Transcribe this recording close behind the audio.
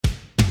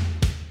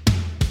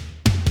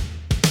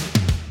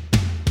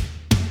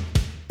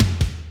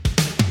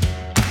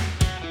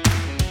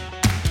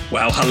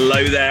Well,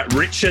 hello there.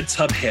 Richard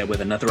Tubb here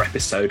with another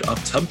episode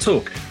of Tubb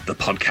Talk, the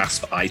podcast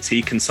for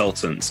IT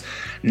consultants.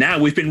 Now,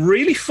 we've been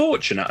really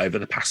fortunate over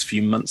the past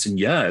few months and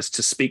years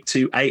to speak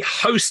to a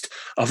host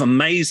of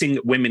amazing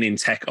women in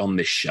tech on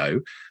this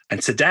show.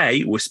 And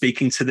today we're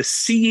speaking to the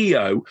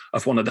CEO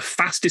of one of the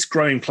fastest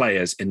growing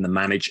players in the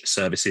managed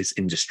services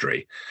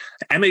industry.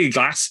 Emily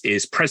Glass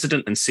is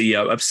president and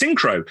CEO of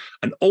Syncro,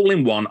 an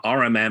all-in-one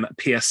RMM,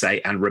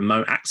 PSA, and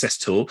remote access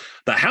tool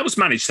that helps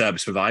managed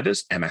service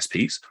providers,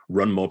 MSPs,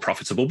 run more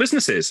profitable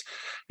businesses.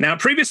 Now,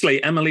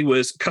 previously, Emily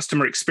was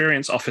customer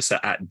experience officer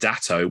at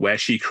Datto, where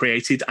she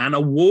created an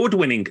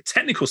award-winning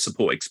technical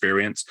support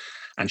experience.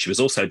 And she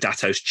was also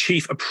Datto's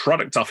chief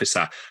product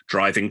officer,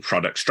 driving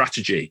product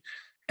strategy.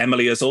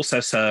 Emily has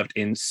also served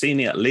in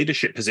senior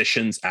leadership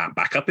positions at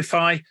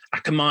Backupify,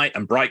 Akamai,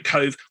 and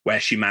Brightcove, where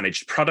she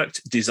managed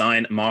product,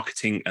 design,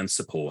 marketing, and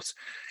support.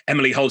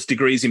 Emily holds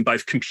degrees in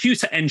both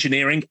computer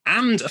engineering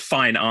and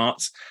fine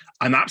arts.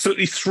 I'm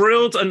absolutely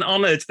thrilled and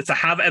honored to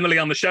have Emily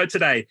on the show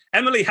today.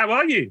 Emily, how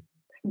are you?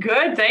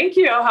 Good, thank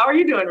you. How are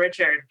you doing,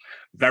 Richard?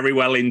 Very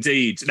well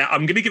indeed. Now,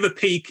 I'm going to give a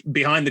peek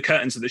behind the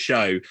curtains of the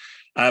show.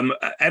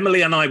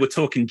 Emily and I were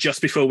talking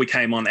just before we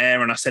came on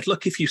air, and I said,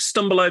 look, if you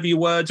stumble over your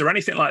words or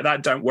anything like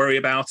that, don't worry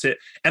about it.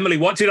 Emily,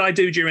 what did I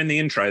do during the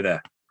intro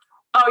there?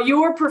 Oh,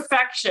 you were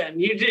perfection.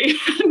 You did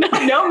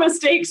no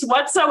mistakes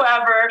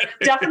whatsoever.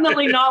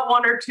 Definitely not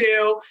one or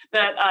two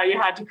that you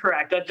had to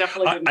correct. That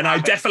definitely didn't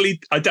happen.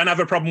 I don't have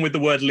a problem with the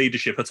word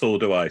leadership at all,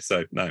 do I?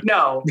 So no.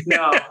 No.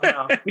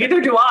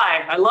 Neither do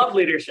I. I love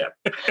leadership.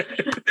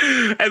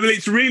 Emily,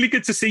 it's really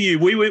good to see you.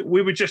 We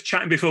were just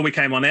chatting before we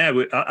came on air.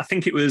 I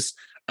think it was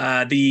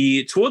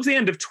towards the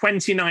end of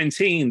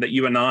 2019 that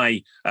you and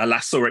I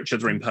last saw each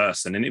other in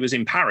person, and it was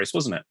in Paris,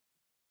 wasn't it?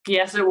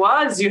 Yes, it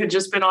was. You had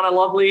just been on a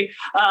lovely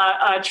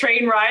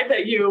train ride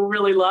that you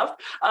really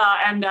loved.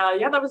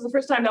 That was the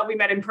first time that we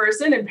met in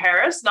person in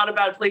Paris. Not a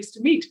bad place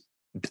to meet.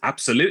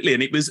 Absolutely.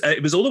 And it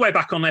was all the way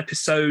back on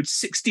episode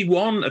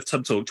 61 of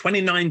Tubb Talk,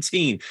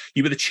 2019.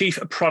 You were the chief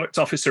product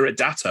officer at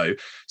Datto.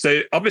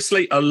 So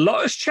obviously a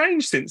lot has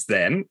changed since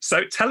then.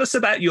 So tell us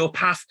about your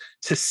path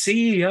to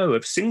CEO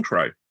of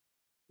Syncro.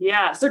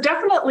 Yeah, so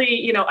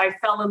definitely, I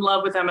fell in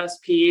love with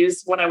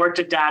MSPs when I worked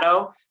at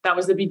Datto. That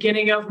was the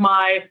beginning of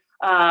my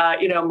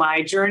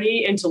my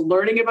journey into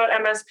learning about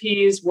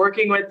MSPs,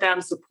 working with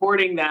them,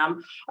 supporting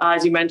them.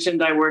 As you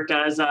mentioned, I worked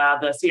as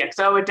the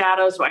CXO at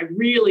Datto, so I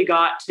really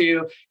got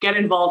to get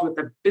involved with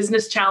the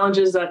business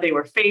challenges that they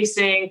were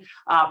facing,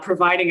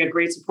 providing a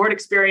great support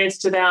experience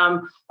to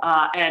them,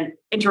 and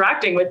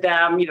interacting with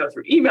them,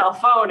 through email,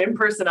 phone, in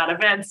person at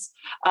events,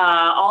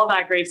 all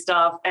that great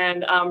stuff.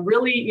 And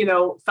really,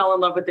 fell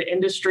in love with the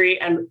industry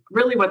and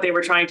really what they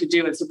were trying to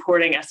do in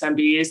supporting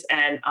SMBs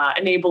and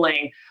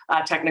enabling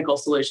technical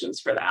solutions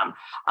for them.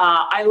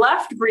 I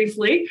left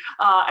briefly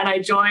and I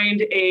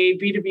joined a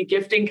B2B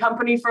gifting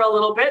company for a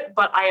little bit,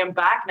 but I am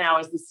back now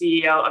as the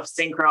CEO of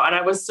Syncro. And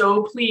I was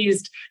so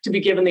pleased to be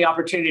given the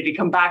opportunity to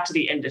come back to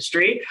the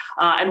industry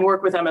and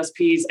work with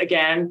MSPs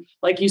again.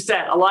 Like you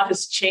said, a lot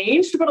has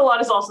changed, but a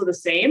lot is also the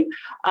same.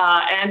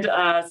 And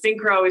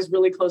Syncro is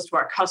really close to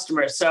our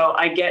customers. So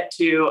I get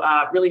to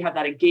really have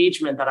that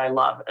engagement that I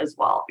love as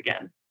well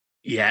again.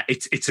 Yeah,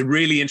 it's a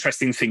really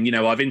interesting thing.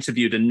 I've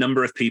interviewed a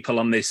number of people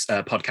on this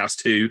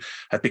podcast who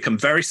have become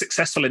very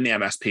successful in the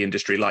MSP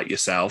industry like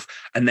yourself,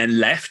 and then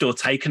left or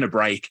taken a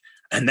break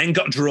and then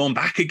got drawn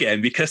back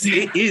again because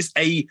it is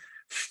a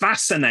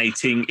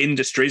fascinating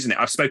industry, isn't it?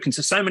 I've spoken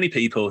to so many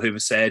people who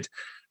have said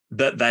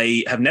that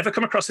they have never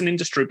come across an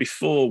industry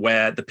before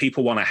where the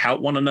people want to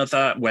help one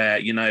another, where,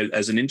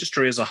 as an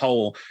industry as a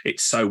whole,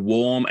 it's so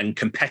warm and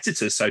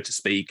competitors, so to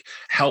speak,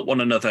 help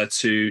one another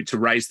to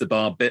raise the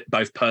bar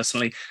both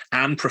personally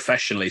and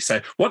professionally.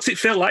 So what's it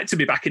feel like to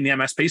be back in the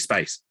MSP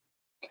space?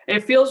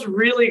 It feels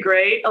really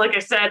great. Like I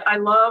said, I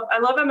love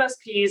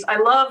MSPs. I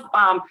love,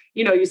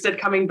 you said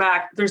coming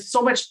back, there's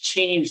so much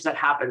change that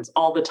happens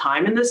all the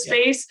time in this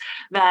space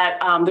that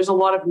there's a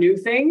lot of new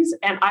things.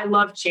 And I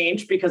love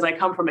change because I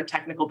come from a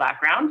technical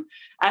background,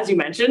 as you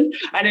mentioned,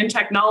 and in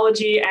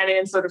technology and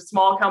in sort of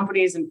small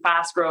companies and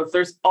fast growth,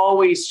 there's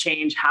always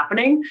change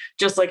happening,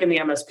 just like in the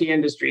MSP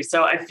industry.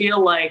 So I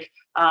feel like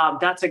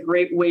that's a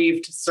great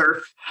wave to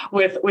surf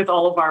with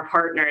all of our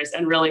partners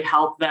and really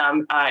help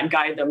them and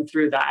guide them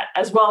through that,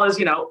 as well as,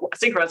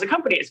 Syncro as a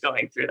company is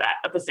going through that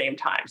at the same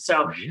time.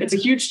 So It's a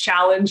huge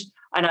challenge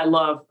and I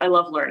love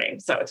learning.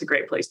 So it's a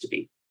great place to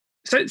be.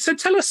 So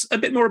tell us a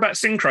bit more about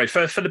Syncro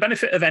for the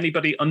benefit of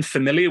anybody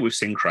unfamiliar with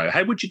Syncro.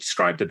 How would you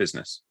describe the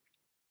business?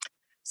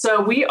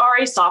 So we are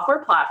a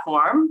software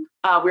platform.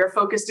 We are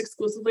focused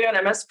exclusively on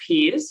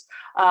MSPs.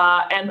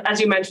 And as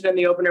you mentioned in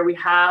the opener, we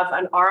have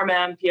an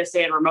RMM,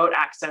 PSA, and remote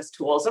access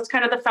tools. That's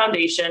kind of the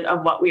foundation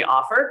of what we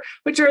offer,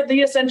 which are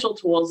the essential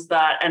tools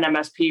that an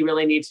MSP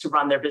really needs to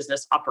run their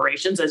business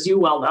operations, as you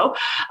well know.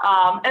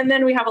 And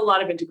then we have a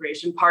lot of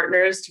integration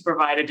partners to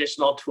provide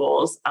additional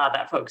tools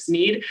that folks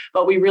need.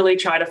 But we really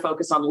try to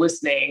focus on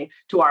listening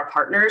to our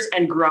partners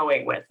and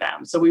growing with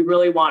them. So we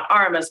really want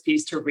our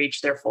MSPs to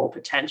reach their full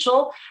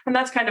potential. And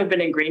that's kind of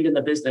been ingrained in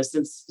the business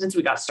since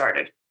we got started.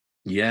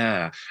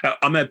 Yeah,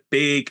 I'm a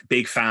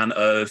big fan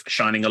of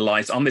shining a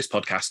light on this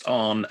podcast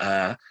on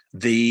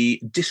the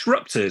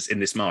disruptors in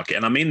this market.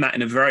 And I mean that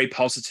in a very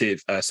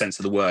positive sense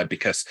of the word,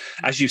 because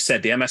as you've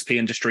said, the MSP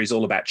industry is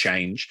all about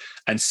change.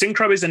 And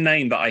Syncro is a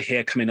name that I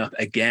hear coming up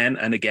again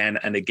and again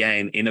and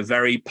again in a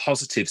very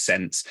positive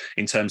sense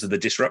in terms of the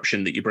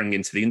disruption that you bring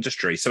into the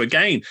industry. So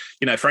again,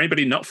 for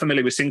anybody not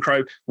familiar with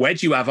Syncro, where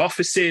do you have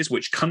offices?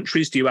 Which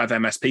countries do you have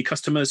MSP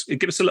customers?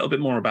 Give us a little bit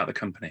more about the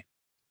company.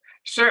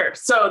 Sure.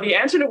 So the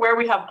answer to where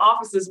we have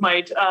offices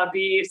might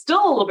be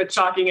still a little bit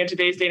shocking in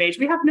today's day and age.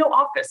 We have no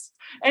office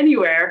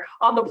anywhere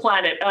on the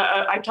planet.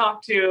 I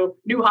talk to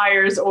new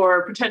hires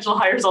or potential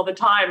hires all the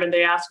time, and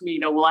they ask me,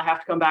 will I have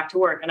to come back to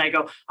work? And I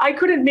go, I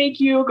couldn't make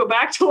you go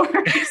back to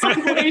work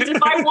someplace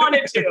if I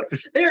wanted to.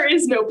 There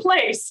is no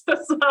place.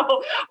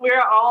 So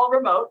we're all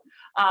remote.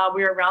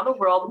 We're around the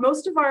world.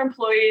 Most of our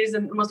employees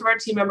and most of our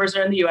team members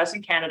are in the US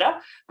and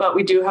Canada, but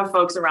we do have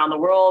folks around the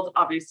world,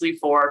 obviously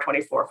for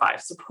 24/5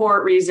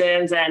 support reasons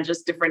and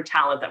just different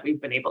talent that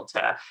we've been able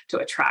to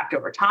attract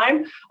over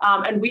time.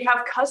 And we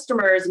have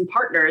customers and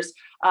partners,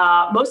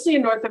 mostly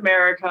in North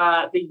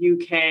America, the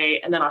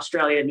UK, and then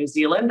Australia and New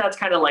Zealand. That's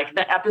kind of like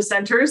the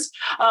epicenters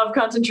of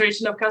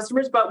concentration of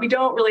customers, but we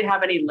don't really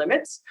have any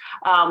limits.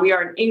 We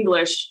are an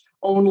English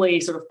only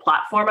sort of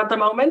platform at the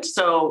moment.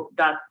 So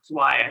that's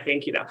why I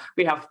think,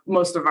 we have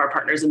most of our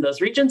partners in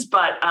those regions,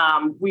 but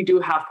we do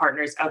have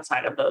partners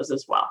outside of those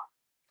as well.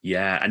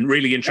 Yeah, and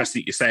really interesting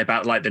that you say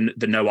about like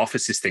the no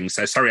offices thing.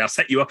 So sorry, I'll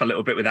set you up a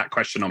little bit with that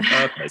question on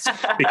purpose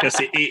because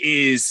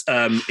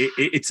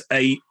it's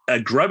a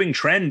growing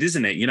trend,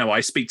 isn't it?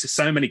 I speak to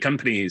so many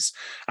companies.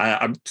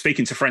 I'm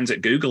speaking to friends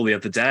at Google the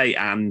other day,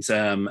 and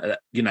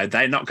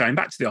they're not going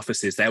back to the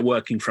offices; they're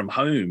working from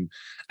home.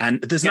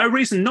 And there's no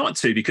reason not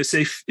to, because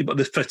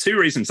for two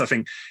reasons, I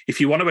think if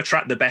you want to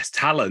attract the best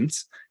talent,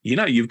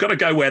 you've got to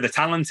go where the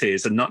talent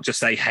is and not just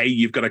say, hey,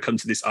 you've got to come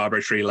to this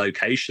arbitrary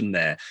location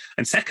there.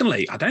 And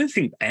secondly, I don't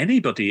think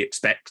anybody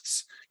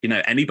expects,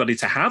 anybody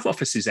to have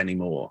offices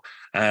anymore.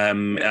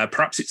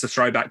 Perhaps it's a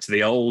throwback to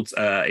the old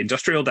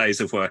industrial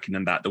days of working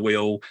and that we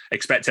all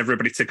expect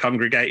everybody to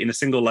congregate in a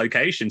single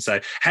location. So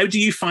how do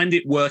you find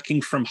it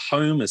working from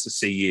home as a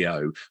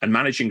CEO and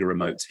managing a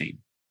remote team?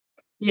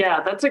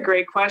 Yeah, that's a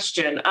great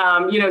question.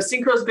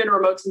 Syncro's been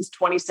remote since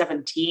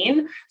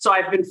 2017. So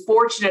I've been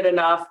fortunate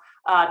enough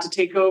to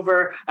take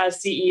over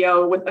as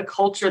CEO with a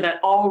culture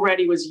that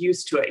already was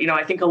used to it.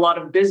 I think a lot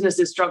of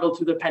businesses struggled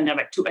through the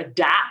pandemic to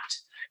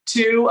adapt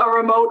to a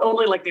remote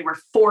only, like they were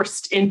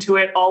forced into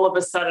it all of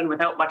a sudden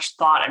without much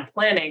thought and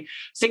planning.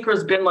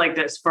 Syncro's been like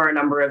this for a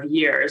number of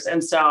years.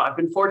 And so I've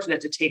been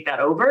fortunate to take that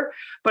over.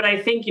 But I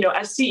think,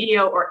 as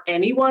CEO or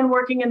anyone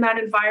working in that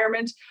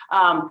environment,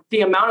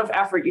 the amount of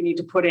effort you need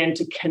to put in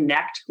to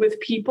connect with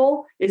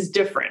people is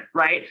different,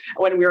 right?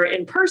 When we were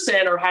in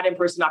person or had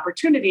in-person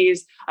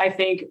opportunities, I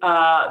think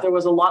there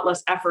was a lot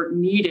less effort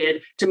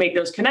needed to make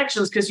those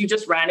connections because you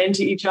just ran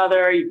into each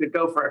other. You could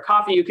go for a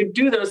coffee. You could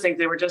do those things.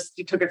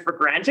 You took it for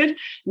granted.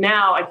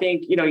 Now, I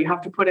think, you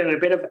have to put in a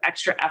bit of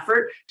extra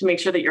effort to make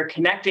sure that you're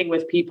connecting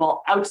with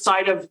people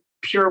outside of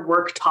pure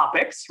work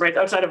topics, right?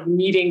 Outside of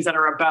meetings that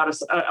are about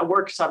a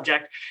work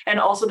subject, and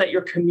also that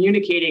you're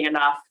communicating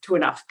enough to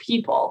enough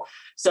people.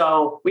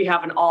 So we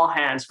have an all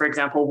hands, for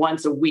example,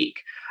 once a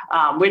week,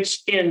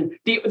 which in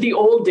the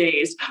old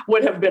days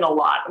would have been a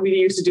lot. We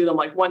used to do them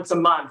like once a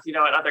month,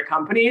 at other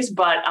companies,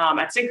 but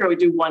at Syncro, we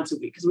do once a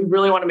week because we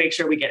really want to make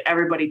sure we get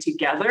everybody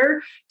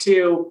together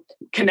to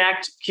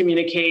connect,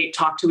 communicate,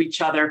 talk to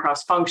each other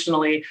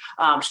cross-functionally,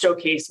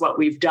 showcase what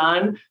we've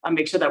done,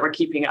 make sure that we're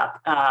keeping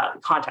up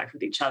contact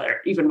with each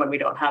other, even when we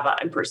don't have an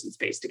in-person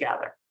space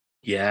together.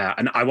 Yeah,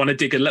 and I want to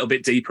dig a little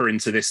bit deeper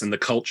into this and the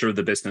culture of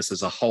the business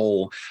as a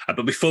whole.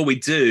 But before we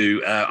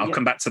do, I'll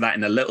come back to that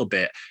in a little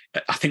bit.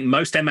 I think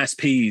most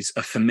MSPs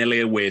are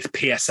familiar with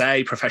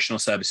PSA, Professional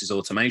Services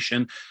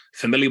Automation,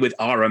 familiar with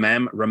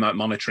RMM, Remote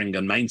Monitoring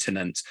and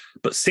Maintenance.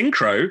 But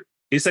Syncro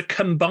is a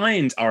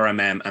combined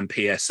RMM and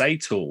PSA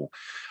tool.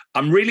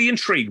 I'm really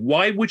intrigued.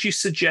 Why would you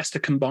suggest a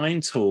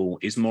combined tool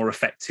is more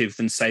effective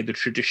than, say, the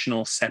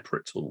traditional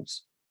separate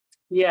tools?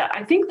 Yeah,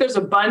 I think there's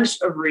a bunch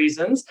of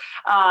reasons.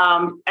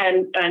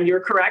 And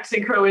you're correct.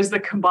 Syncro is the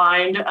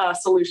combined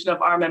solution of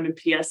RMM and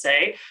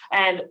PSA.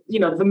 And,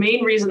 the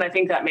main reason I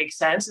think that makes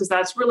sense is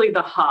that's really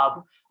the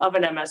hub of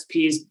an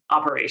MSP's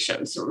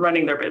operations,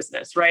 running their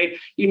business, right?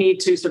 You need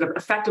to sort of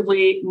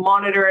effectively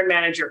monitor and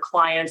manage your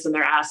clients and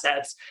their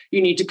assets.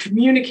 You need to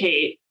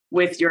communicate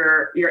with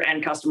your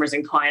end customers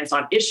and clients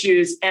on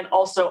issues and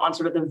also on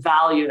sort of the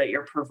value that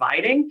you're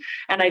providing.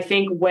 And I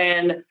think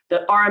when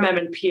the RMM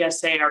and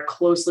PSA are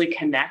closely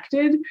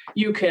connected,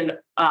 you can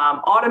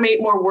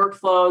automate more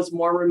workflows,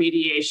 more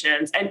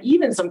remediations, and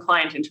even some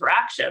client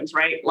interactions,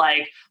 right?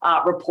 Like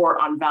report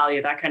on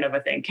value, that kind of a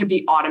thing can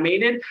be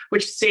automated,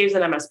 which saves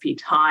an MSP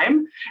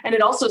time. And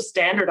it also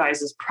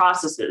standardizes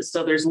processes.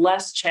 So there's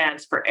less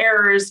chance for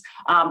errors,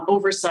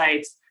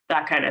 oversights,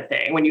 that kind of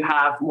thing when you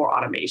have more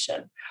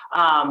automation.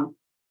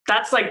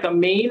 that's like the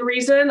main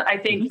reason. I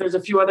think there's a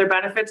few other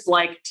benefits,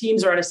 like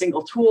teams are in a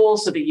single tool,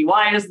 so the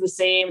UI is the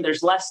same.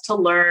 There's less to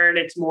learn.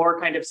 It's more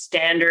kind of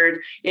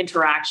standard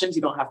interactions.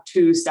 You don't have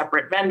two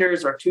separate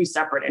vendors or two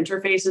separate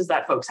interfaces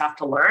that folks have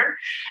to learn.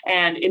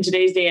 And in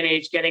today's day and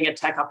age, getting a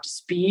tech up to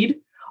speed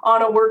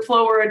on a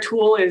workflow or a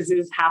tool is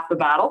half the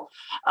battle.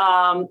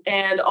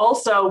 And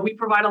also, we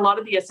provide a lot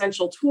of the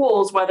essential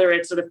tools, whether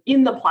it's sort of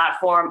in the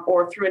platform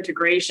or through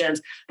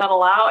integrations, that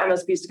allow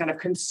MSPs to kind of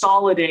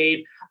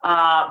consolidate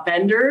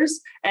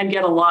vendors and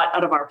get a lot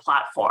out of our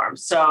platform.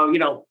 So,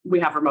 we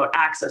have remote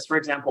access, for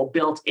example,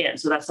 built in.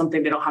 So that's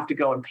something they don't have to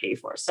go and pay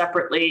for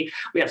separately.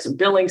 We have some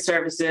billing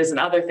services and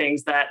other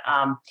things that,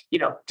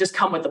 just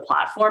come with the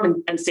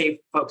platform and save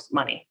folks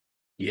money.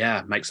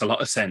 Yeah, makes a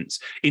lot of sense.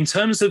 In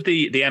terms of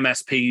the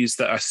MSPs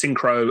that are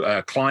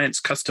Syncro clients,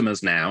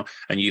 customers now,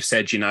 and you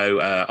said,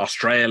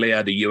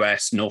 Australia, the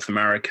US, North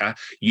America,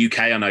 UK,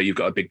 I know you've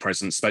got a big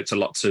presence, spoke to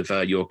lots of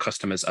your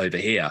customers over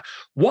here.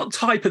 What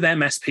type of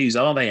MSPs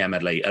are they,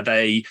 Emily? Are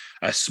they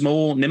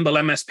small, nimble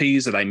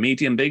MSPs? Are they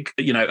medium, big?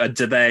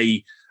 Do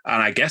they,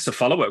 and I guess a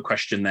follow-up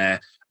question there,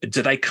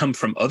 do they come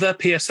from other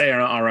PSA or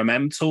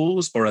RMM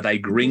tools, or are they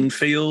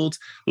greenfield?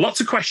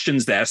 Lots of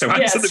questions there. So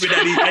answer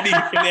them in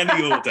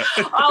any order.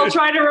 I'll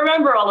try to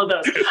remember all of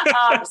those.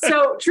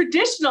 So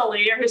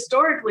traditionally or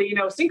historically,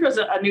 Syncro's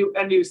a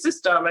new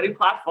system, a new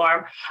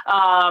platform.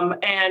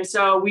 And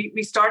so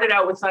we started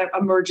out with kind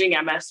of emerging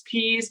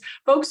MSPs,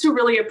 folks who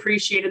really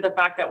appreciated the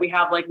fact that we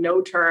have like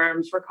no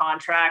terms for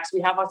contracts.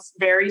 We have a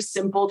very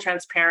simple,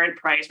 transparent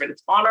price, right?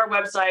 It's on our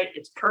website.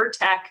 It's per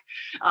tech.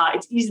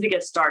 It's easy to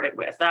get started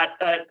with.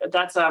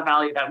 That's a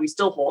value that we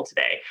still hold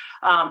today.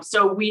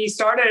 So we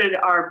started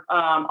our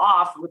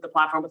off with the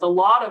platform with a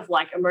lot of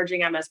like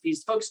emerging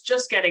MSPs, folks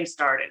just getting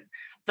started.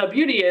 The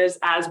beauty is,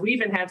 as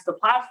we've enhanced the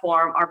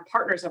platform, our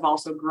partners have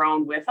also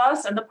grown with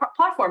us, and the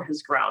platform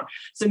has grown.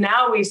 So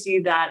now we see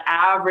that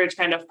average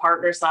kind of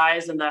partner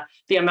size and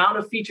the amount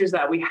of features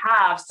that we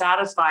have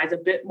satisfies a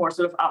bit more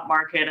sort of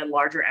upmarket and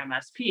larger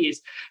MSPs.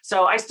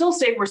 So I still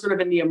say we're sort of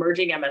in the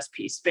emerging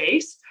MSP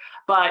space,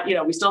 but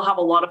we still have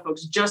a lot of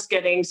folks just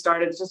getting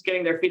started, just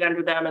getting their feet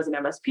under them as an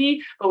MSP.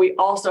 But we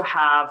also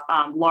have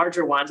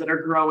larger ones that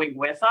are growing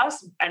with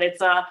us, and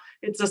it's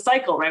a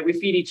cycle, right? We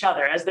feed each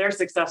other. As they're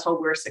successful,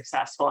 we're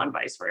successful, and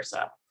vice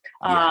versa.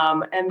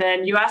 Yeah. And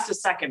then you asked a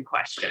second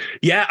question.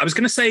 Yeah, I was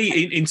going to say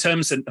in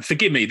terms of,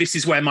 forgive me, this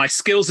is where my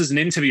skills as an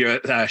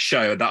interviewer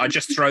show that I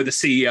just throw the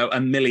CEO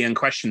a million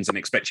questions and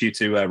expect you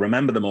to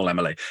remember them all,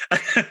 Emily.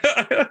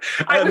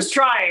 I was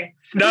trying.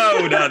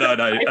 No.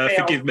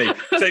 Forgive me.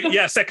 So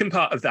yeah, second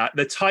part of that,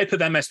 the type of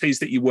MSPs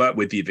that you work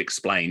with, you've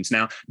explained.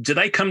 Now, do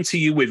they come to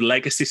you with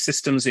legacy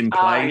systems in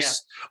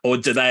place, or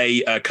do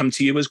they come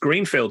to you as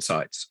greenfield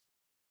sites?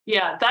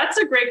 Yeah, that's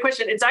a great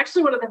question. It's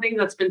actually one of the things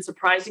that's been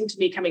surprising to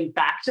me coming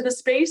back to the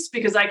space,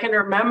 because I can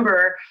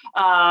remember,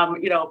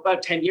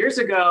 about 10 years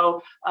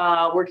ago,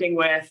 working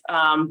with,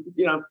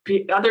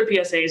 other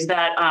PSAs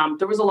that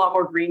there was a lot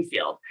more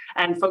greenfield,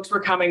 and folks were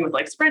coming with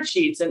like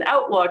spreadsheets and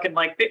Outlook, and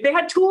like they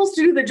had tools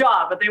to do the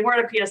job, but they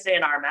weren't a PSA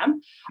and RMM.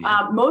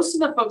 Yeah. Most of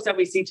the folks that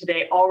we see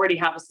today already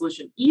have a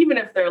solution, even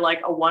if they're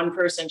like a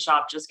one-person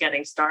shop just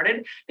getting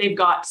started. They've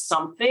got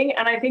something,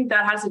 and I think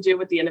that has to do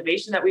with the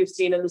innovation that we've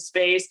seen in the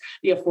space,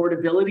 the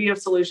affordability of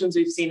solutions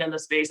we've seen in the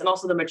space, and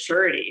also the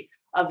maturity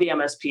of the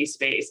MSP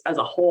space as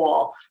a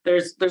whole.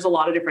 There's a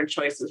lot of different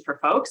choices for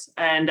folks.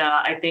 And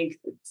I think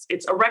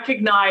it's a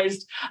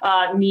recognized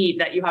need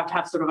that you have to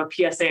have sort of a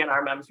PSA and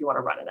RMM if you want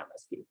to run an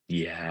MSP.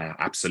 Yeah,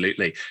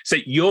 absolutely. So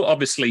you're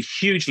obviously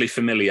hugely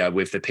familiar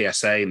with the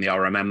PSA and the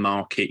RMM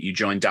market. You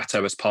joined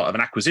Datto as part of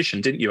an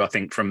acquisition, didn't you? I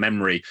think from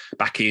memory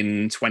back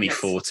in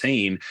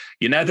 2014. Yes.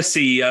 You're now the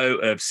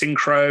CEO of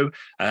Syncro,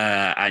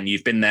 and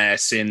you've been there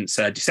since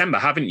December,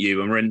 haven't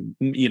you? And we're in,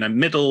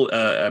 middle,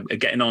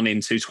 getting on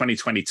into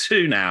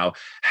 2022 now.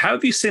 How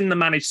have you seen the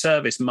managed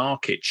service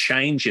market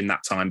change in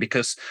that time?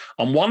 Because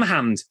on one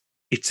hand,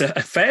 it's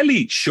a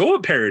fairly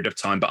short period of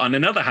time, but on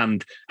another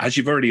hand, as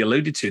you've already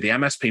alluded to, the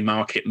MSP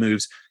market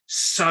moves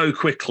so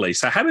quickly.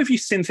 So how have you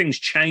seen things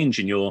change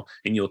in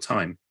your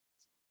time?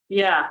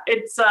 Yeah,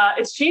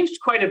 it's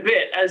changed quite a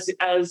bit. As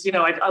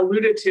I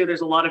alluded to,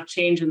 there's a lot of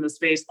change in the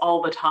space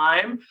all the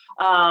time.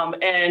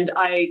 And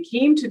I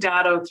came to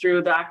Datto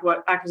through the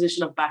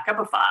acquisition of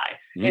Backupify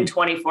in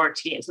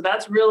 2014. So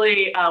that's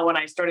really when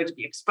I started to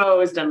be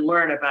exposed and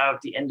learn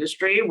about the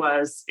industry,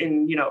 was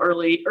in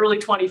early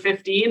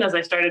 2015, as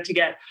I started to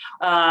get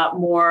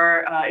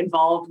more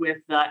involved with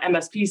the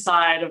MSP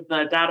side of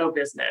the Datto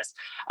business.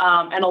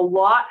 And a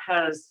lot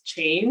has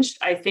changed.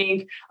 I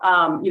think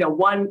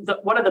one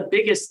of the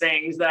biggest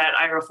things that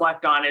I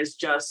reflect on is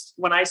just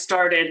when I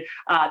started,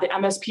 the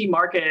MSP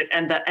market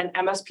and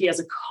MSP as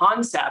a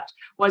concept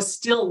was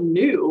still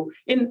new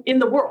in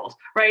the world,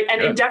 right?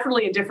 And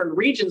definitely in different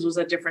regions was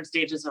at different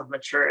stages of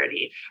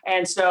maturity.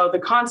 And so the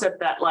concept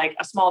that like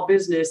a small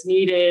business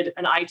needed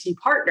an IT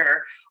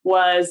partner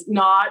was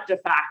not de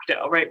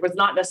facto, right? Was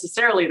not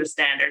necessarily the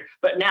standard,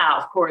 but now,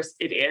 of course,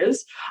 it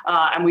is.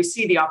 And we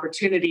see the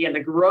opportunity and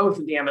the growth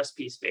of the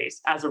MSP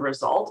space as a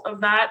result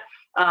of that.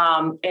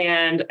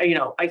 And,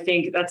 I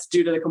think that's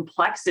due to the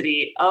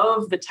complexity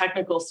of the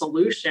technical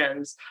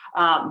solutions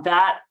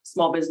that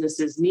small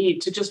businesses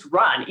need to just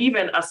run.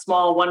 Even a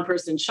small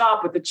one-person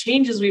shop, with the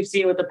changes we've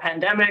seen with the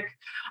pandemic,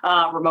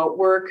 remote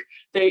work,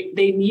 they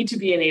need to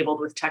be enabled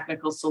with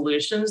technical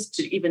solutions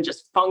to even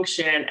just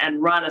function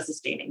and run a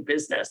sustaining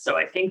business. So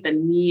I think the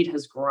need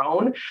has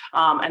grown,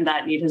 and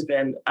that need has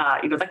been,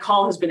 the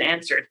call has been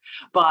answered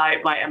by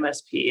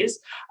MSPs.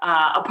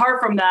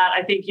 Apart from that,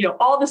 I think,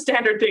 all the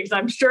standard things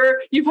I'm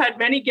sure you've had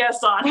many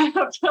guests on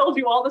have told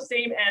you all the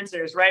same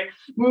answers, right?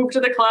 Move to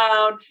the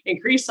cloud,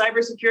 increase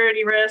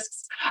cybersecurity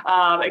risks,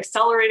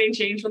 accelerating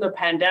change from the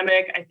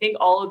pandemic. I think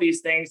all of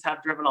these things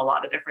have driven a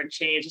lot of different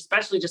change,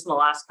 especially just in the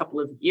last couple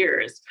of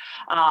years.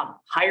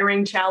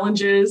 Hiring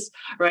challenges,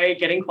 right?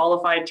 Getting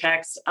qualified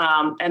techs,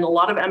 and a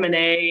lot of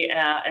M&A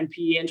and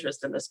PE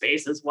interest in the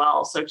space as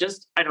well. So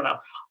I don't know.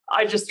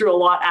 I just threw a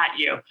lot at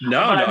you. No,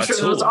 but I'm not sure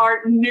at all. Those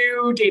are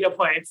new data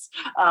points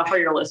for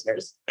your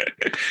listeners.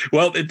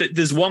 Well,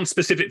 there's one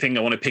specific thing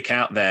I want to pick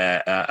out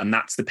there, and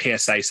that's the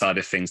PSA side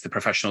of things, the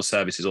professional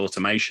services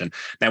automation.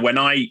 Now, when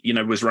I,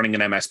 was running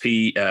an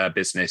MSP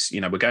business,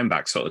 we're going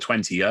back sort of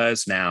 20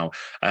 years now.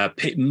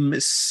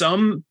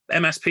 Some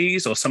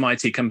MSPs or some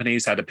IT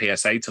companies had a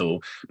PSA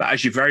tool, but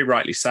as you very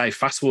rightly say,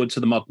 fast forward to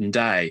the modern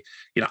day,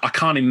 I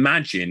can't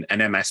imagine an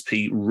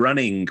MSP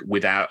running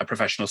without a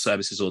professional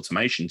services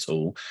automation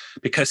tool,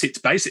 because it's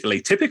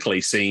basically typically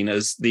seen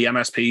as the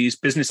MSP's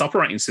business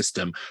operating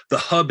system, the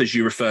hub, as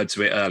you referred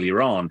to it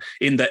earlier on,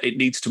 in that it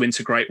needs to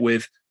integrate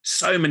with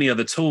so many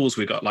other tools.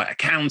 We've got like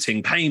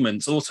accounting,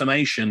 payments,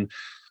 automation,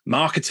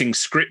 marketing,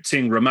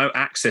 scripting, remote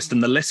access,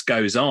 and the list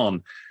goes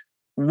on.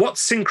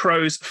 What's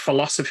Syncro's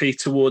philosophy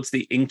towards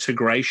the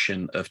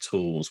integration of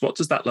tools? What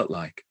does that look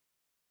like?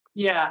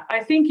 Yeah,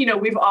 I think,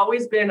 we've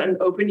always been an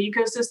open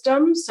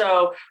ecosystem.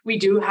 So we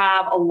do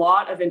have a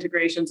lot of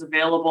integrations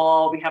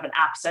available. We have an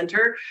app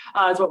center,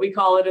 is what we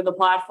call it in the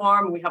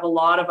platform. We have a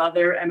lot of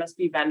other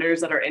MSP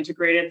vendors that are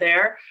integrated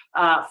there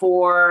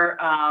for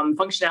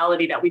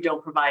functionality that we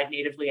don't provide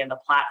natively in the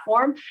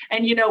platform.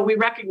 And, we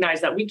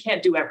recognize that we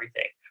can't do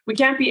everything. We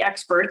can't be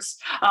experts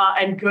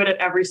and good at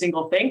every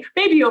single thing.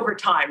 Maybe over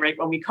time, right,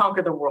 when we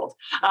conquer the world,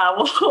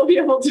 we'll be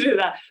able to do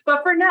that.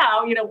 But for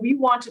now, we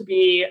want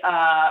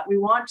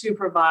to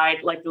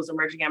provide, like those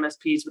emerging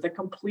MSPs, with a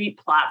complete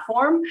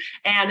platform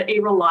and a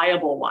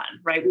reliable one,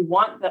 right? We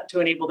want that to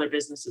enable their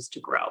businesses to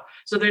grow.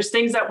 So there's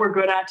things that we're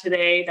good at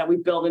today that we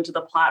build into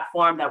the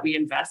platform that we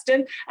invest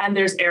in, and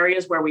there's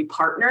areas where we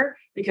partner,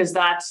 because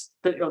that's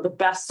the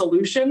best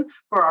solution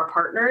for our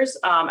partners,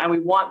 and we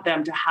want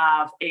them to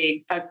have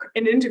an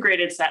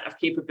integrated set of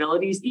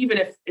capabilities, even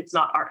if it's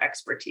not our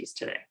expertise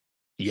today.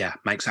 Yeah,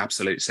 makes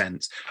absolute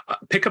sense.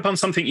 Pick up on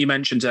something you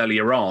mentioned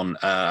earlier on.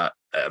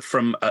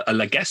 From a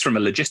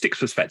logistics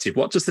perspective,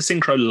 what does the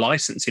Syncro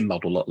licensing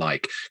model look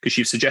like? Because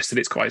you've suggested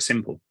it's quite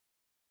simple.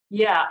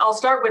 Yeah, I'll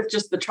start with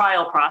just the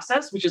trial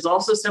process, which is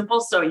also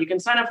simple. So you can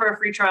sign up for a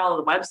free trial on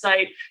the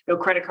website, no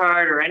credit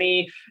card or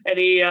any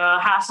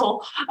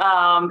hassle,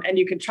 and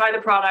you can try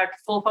the product,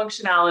 full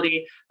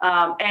functionality.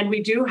 And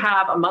we do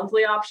have a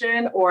monthly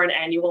option or an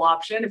annual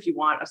option if you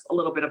want a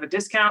little bit of a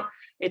discount.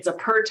 It's a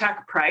per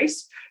tech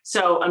price,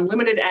 so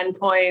unlimited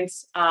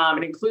endpoints.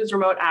 It includes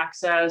remote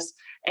access,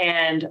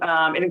 and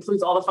it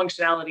includes all the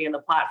functionality in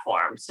the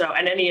platform. So,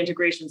 and any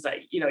integrations that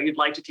you'd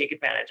like to take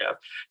advantage of.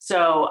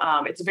 So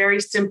it's a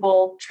very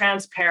simple,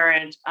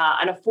 transparent,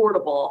 and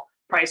affordable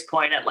price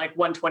point at like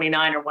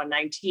 $129 or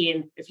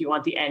 $119 if you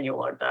want the annual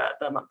or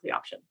the monthly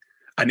option.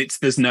 And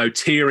there's no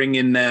tiering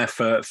in there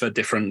for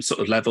different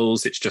sort of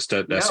levels. It's just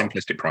a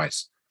simplistic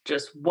price.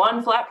 Just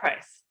one flat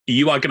price.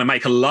 You are going to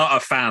make a lot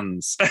of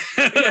fans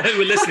who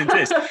are listening to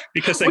this,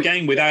 because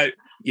again, without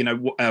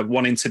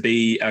wanting to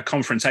be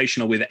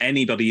confrontational with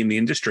anybody in the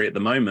industry at the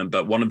moment,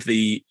 but one of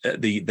the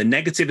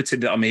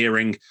negativity that I'm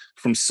hearing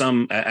from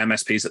some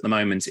MSPs at the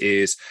moment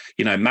is,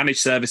 managed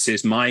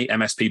services. My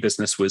MSP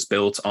business was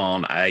built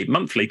on a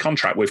monthly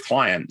contract with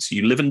clients.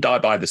 You live and die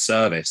by the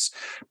service,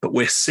 but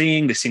we're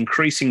seeing this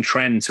increasing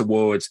trend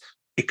towards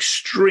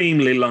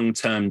extremely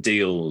long-term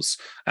deals.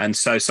 And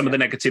so some of the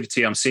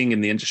negativity I'm seeing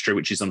in the industry,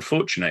 which is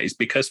unfortunate, is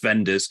because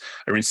vendors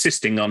are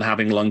insisting on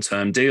having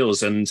long-term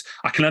deals. And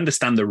I can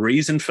understand the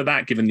reason for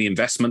that, given the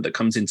investment that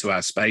comes into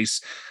our space.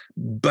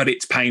 But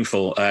it's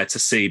painful to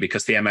see,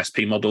 because the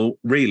MSP model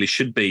really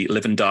should be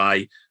live and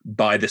die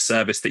by the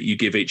service that you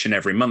give each and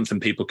every month,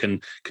 and people can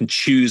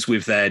choose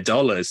with their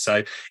dollars.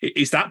 So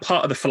is that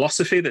part of the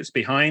philosophy that's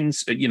behind,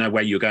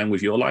 where you're going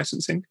with your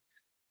licensing?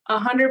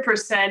 100%.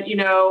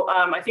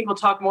 I think we'll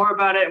talk more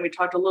about it. And we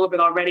talked a little bit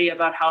already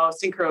about how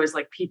Syncro is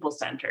like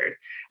people-centered,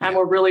 and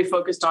we're really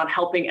focused on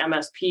helping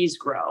MSPs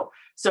grow.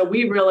 So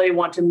we really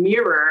want to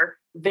mirror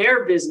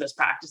their business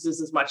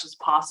practices as much as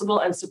possible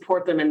and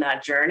support them in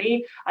that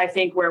journey. I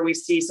think where we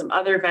see some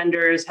other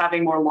vendors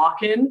having more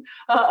lock-in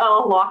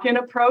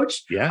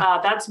approach,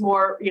 that's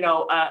more,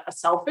 a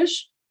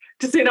selfish,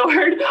 to say the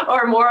word,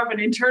 or more of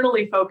an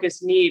internally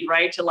focused need,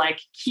 right? To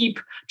like keep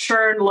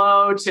churn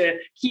low, to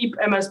keep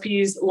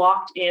MSPs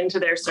locked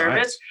into their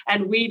service. Right.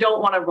 And we don't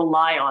want to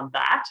rely on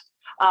that.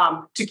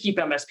 to keep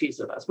MSPs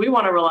with us. We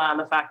want to rely on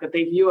the fact that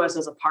they view us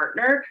as a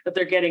partner, that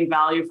they're getting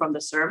value from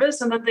the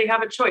service, and that they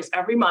have a choice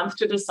every month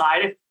to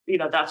decide if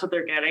that's what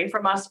they're getting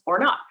from us or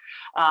not,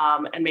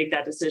 and make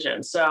that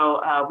decision.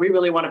 So we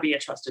really want to be a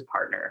trusted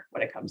partner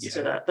when it comes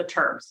to the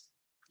terms.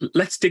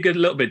 Let's dig a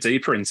little bit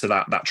deeper into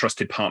that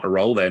trusted partner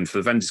role then for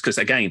the vendors, because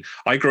again,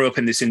 I grew up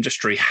in this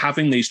industry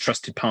having these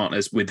trusted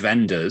partners with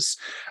vendors,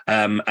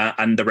 and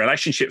the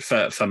relationship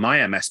for my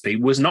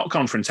MSP was not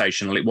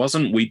confrontational. It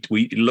wasn't.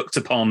 We looked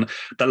upon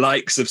the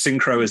likes of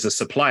Syncro as a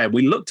supplier.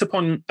 We looked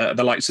upon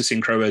the likes of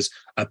Syncro as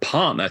a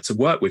partner to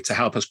work with to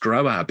help us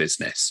grow our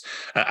business.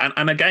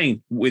 And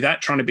again,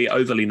 without trying to be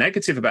overly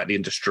negative about the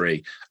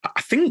industry,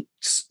 I think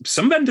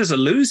some vendors are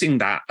losing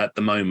that at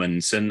the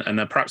moment and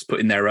are perhaps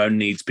putting their own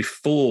needs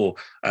before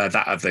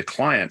that of their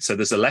client. So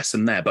there's a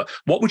lesson there. But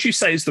what would you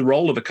say is the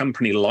role of a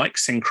company like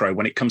Syncro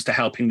when it comes to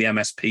helping the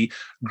MSP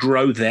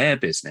grow their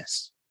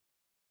business?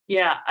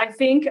 Yeah, I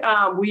think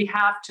we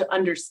have to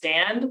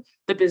understand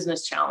the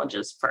business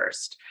challenges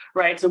first,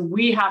 right? So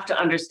we have to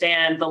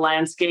understand the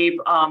landscape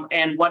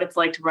and what it's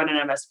like to run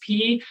an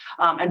MSP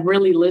and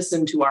really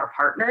listen to our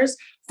partners.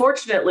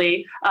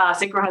 Fortunately,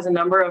 Syncro has a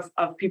number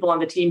of people on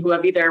the team who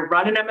have either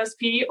run an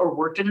MSP or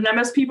worked at an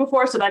MSP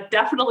before. So that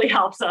definitely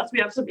helps us. We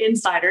have some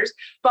insiders,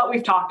 but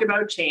we've talked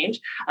about change.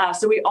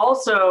 So we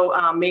also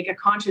make a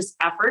conscious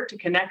effort to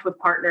connect with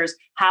partners,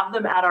 have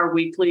them at our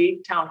weekly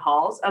town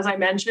halls, as I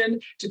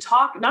mentioned, to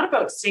talk not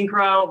about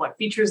Syncro, what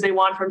features they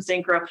want from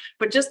Syncro,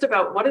 but just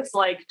about what it's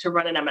like to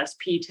run an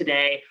MSP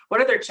today. What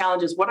are their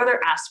challenges? What are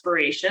their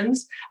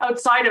aspirations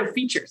outside of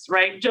features,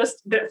 right?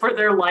 Just for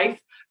their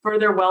life, for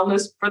their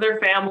wellness, for their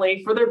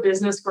family, for their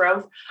business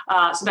growth,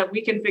 so that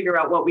we can figure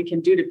out what we can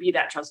do to be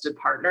that trusted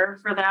partner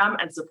for them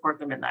and support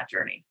them in that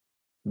journey.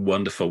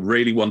 Wonderful.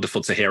 Really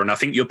wonderful to hear. And I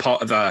think you're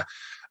part of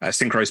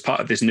Syncro is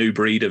part of this new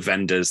breed of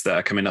vendors that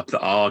are coming up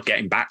that are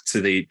getting back to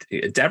the,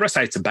 dare I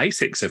say, to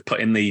basics of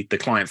putting the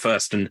client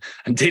first and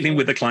dealing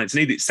with the client's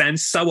need. It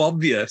sounds so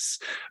obvious,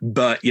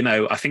 but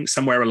I think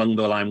somewhere along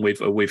the line we've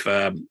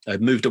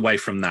moved away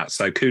from that.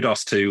 So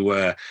kudos to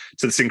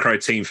the Syncro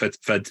team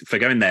for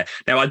going there.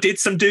 Now, I did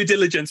some due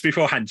diligence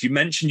beforehand. You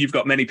mentioned you've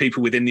got many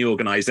people within the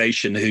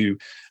organization who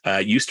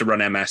used to run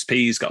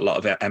MSPs, got a lot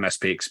of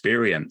MSP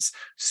experience.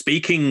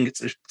 Speaking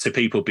to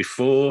people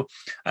before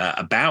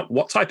about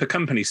what type of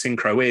company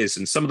Syncro is,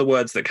 and some of the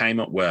words that came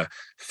up were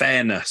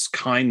fairness,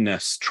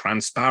 kindness,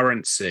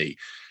 transparency.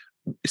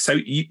 So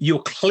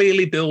you're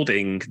clearly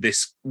building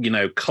this,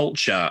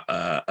 culture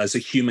as a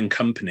human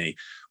company.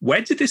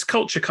 Where did this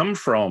culture come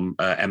from,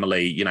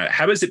 Emily?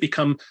 How has it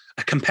become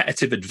a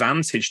competitive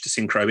advantage to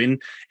Syncro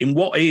in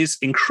what is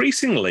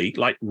increasingly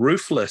like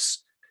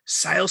ruthless,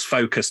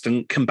 sales-focused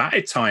and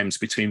combative times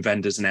between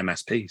vendors and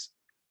MSPs?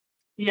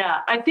 Yeah,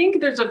 I think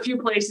there's a few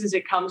places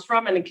it comes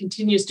from, and it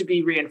continues to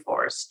be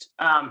reinforced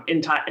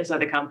inside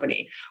the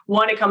company.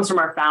 One, it comes from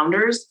our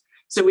founders.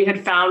 So we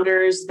had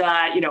founders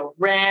that,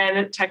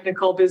 ran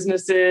technical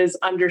businesses,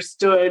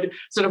 understood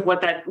sort of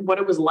what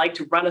it was like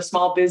to run a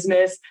small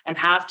business and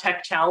have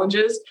tech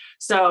challenges.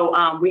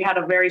 So we had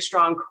a very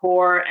strong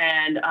core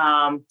and,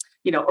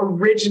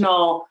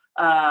 original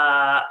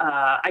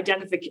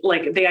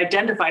they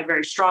identified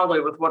very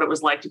strongly with what it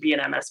was like to be an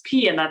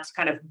MSP, and that's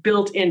kind of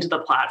built into the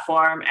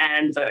platform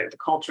and the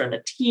culture and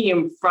the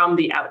team from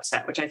the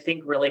outset, which I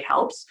think really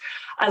helps.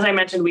 As I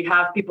mentioned, we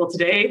have people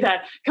today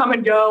that come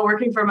and go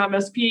working from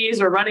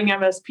MSPs or running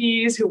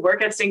MSPs who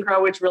work at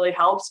Syncro, which really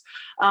helps.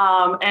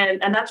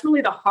 And that's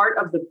really the heart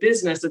of the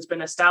business that's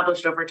been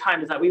established over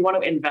time, is that we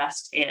want to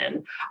invest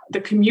in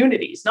the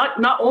communities,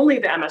 not only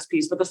the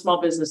MSPs, but the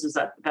small businesses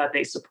that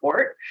they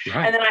support.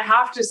 Right. And then I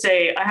have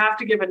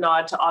to give a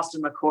nod to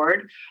Austin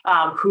McCord,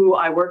 who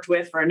I worked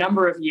with for a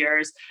number of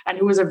years, and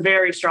who was a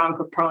very strong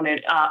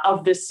proponent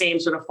of this same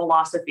sort of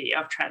philosophy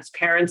of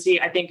transparency.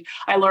 I think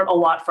I learned a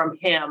lot from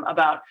him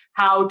about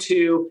how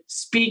to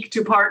speak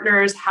to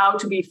partners, how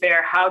to be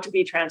fair, how to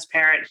be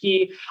transparent.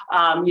 He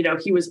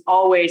was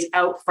always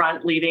out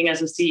front leading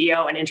as a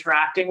CEO and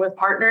interacting with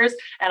partners,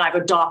 and I've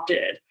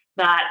adopted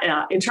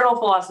that internal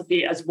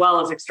philosophy as well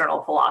as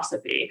external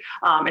philosophy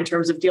in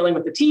terms of dealing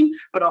with the team,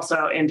 but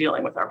also in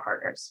dealing with our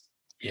partners.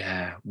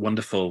 Yeah,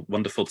 wonderful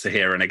to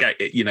hear. And again,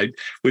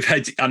 we've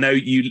had, I know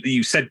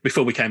you said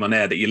before we came on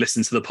air that you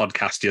listen to the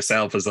podcast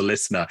yourself as a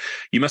listener.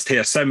 You must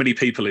hear so many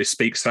people who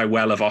speak so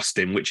well of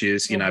Austin, which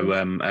is,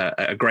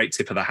 a great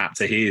tip of the hat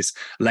to his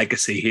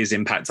legacy, his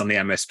impact on the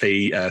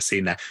MSP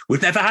scene there.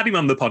 We've never had him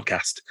on the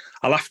podcast.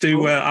 I'll have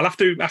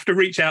to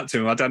reach out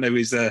to him. I don't know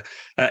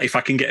if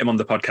I can get him on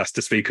the podcast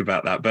to speak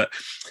about that, but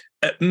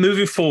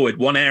moving forward,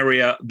 one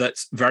area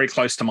that's very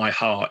close to my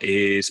heart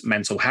is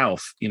mental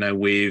health.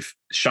 With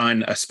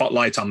shine a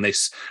spotlight on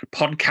this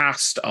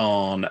podcast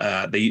on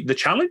the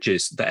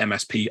challenges that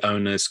MSP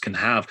owners can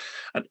have.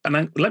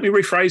 And let me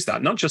rephrase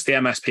that, not just the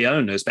MSP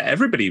owners, but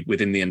everybody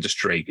within the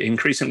industry,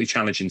 increasingly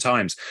challenging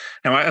times.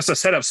 Now, as I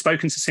said, I've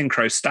spoken to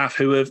Syncro staff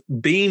who have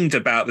beamed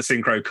about the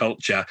Syncro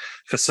culture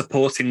for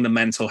supporting the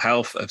mental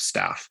health of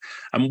staff.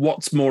 And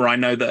what's more, I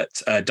know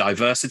that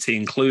diversity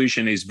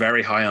inclusion is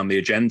very high on the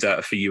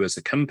agenda for you as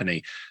a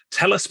company.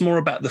 Tell us more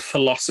about the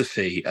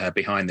philosophy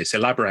behind this.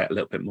 Elaborate a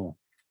little bit more.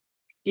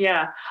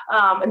 Yeah,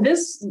 and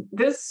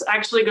this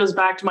actually goes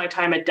back to my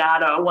time at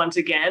Datto once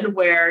again,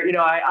 where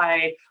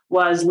I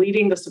was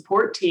leading the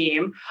support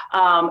team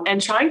and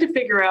trying to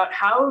figure out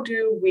how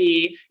do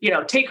we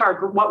take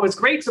what was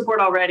great support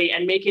already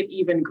and make it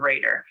even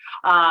greater.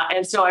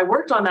 And so I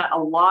worked on that a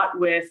lot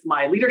with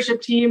my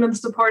leadership team and the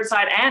support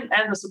side and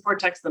the support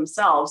techs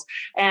themselves.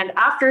 And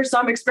after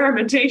some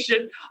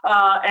experimentation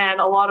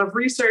and a lot of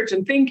research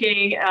and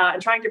thinking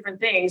and trying different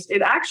things,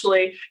 it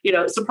actually,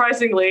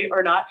 surprisingly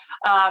or not,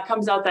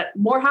 comes out that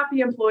more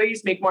happy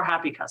employees make more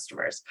happy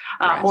customers.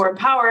 Right. More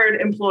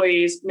empowered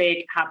employees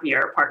make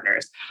happier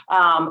partners.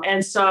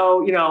 And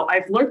so,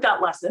 I've learned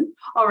that lesson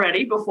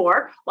already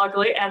before,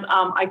 luckily, and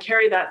I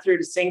carry that through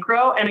to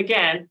Syncro. And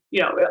again,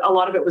 a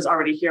lot of it was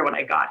already here when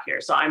I got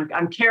here, so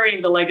I'm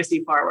carrying the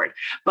legacy forward.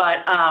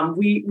 But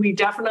we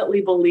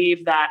definitely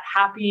believe that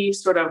happy,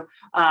 sort of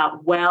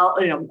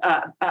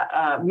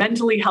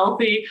mentally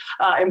healthy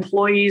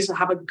employees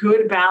have a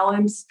good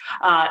balance,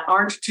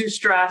 aren't too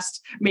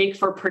stressed, make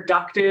for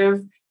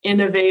productive,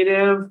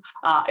 innovative,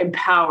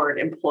 empowered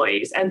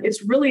employees. And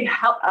it's really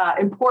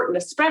important,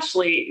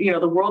 especially,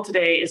 the world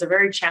today is a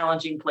very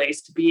challenging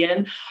place to be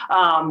in.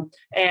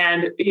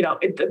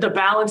 The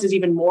balance is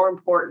even more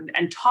important,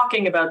 and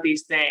talking about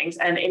these things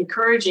and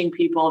encouraging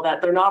people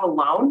that they're not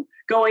alone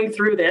going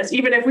through this,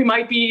 even if we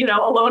might be,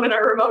 alone in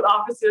our remote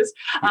offices,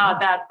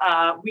 that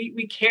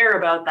we care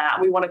about that.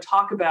 We want to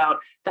talk about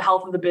the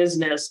health of the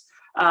business,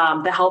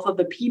 the health of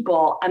the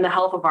people, and the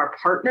health of our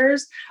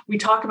partners. We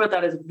talk about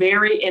that as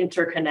very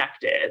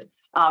interconnected,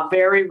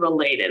 very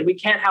related. We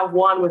can't have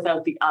one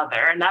without the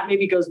other. And that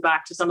maybe goes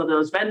back to some of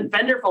those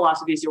vendor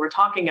philosophies you were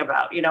talking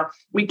about.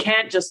 We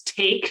can't just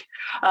take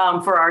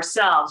for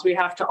ourselves. We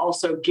have to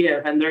also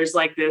give. And there's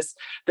like this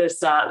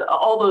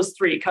all those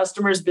three,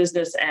 customers,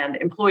 business, and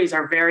employees,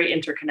 are very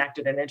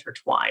interconnected and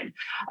intertwined.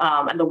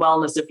 And the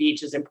wellness of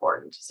each is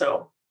important.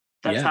 So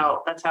that's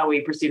how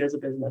we proceed as a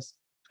business.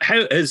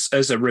 How,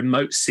 as a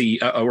remote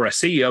CEO or a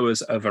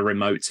CEO of a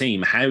remote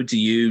team, how do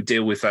you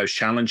deal with those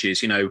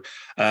challenges?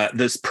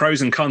 There's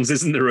pros and cons,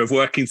 isn't there, of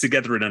working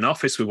together in an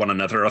office with one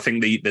another? I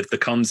think the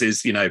cons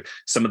is,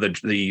 some of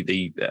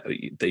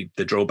the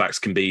drawbacks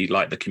can be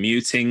like the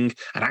commuting,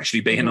 and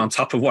actually being on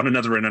top of one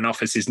another in an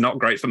office is not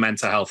great for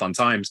mental health on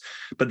times.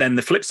 But then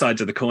the flip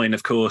side of the coin,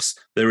 of course,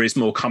 there is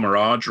more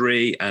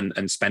camaraderie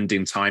and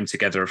spending time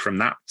together from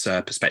that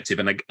perspective,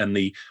 and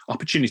the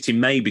opportunity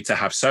maybe to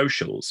have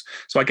socials.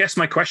 So I guess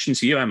my question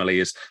to you, Emily,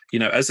 is,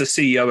 as a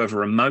CEO of a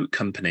remote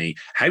company,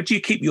 how do you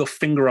keep your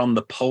finger on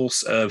the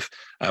pulse of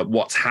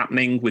what's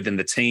happening within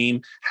the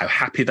team, how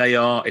happy they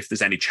are, if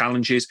there's any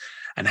challenges,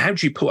 and how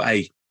do you put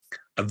a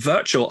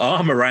virtual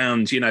arm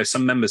around,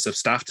 some members of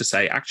staff to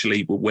say,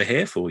 actually, we're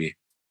here for you?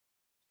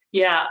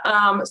 Yeah.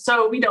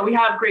 So, we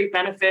have great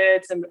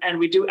benefits and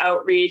we do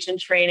outreach and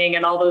training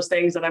and all those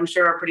things that I'm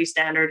sure are pretty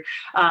standard.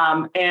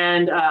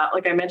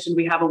 Like I mentioned,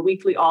 we have a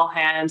weekly all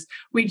hands.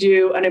 We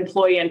do an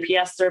employee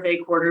NPS survey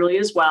quarterly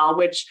as well,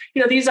 which,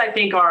 these I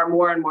think are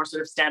more and more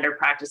sort of standard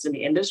practice in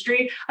the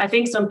industry. I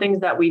think some things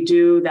that we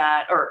do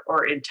that,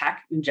 or in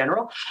tech in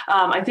general,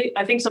 I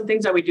think some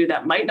things that we do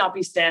that might not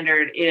be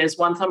standard is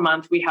once a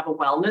month, we have a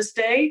wellness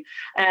day.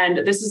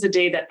 And this is a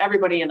day that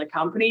everybody in the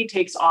company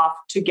takes off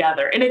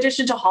together, in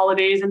addition to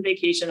holidays and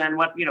vacation and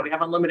we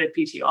have unlimited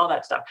PT, all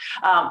that stuff.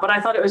 But I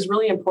thought it was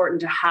really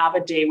important to have a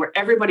day where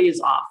everybody is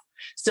off.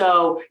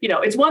 So,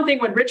 it's one thing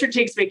when Richard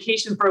takes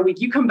vacation for a week,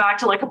 you come back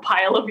to like a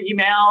pile of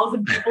emails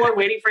and people are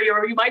waiting for you,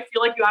 or you might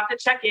feel like you have to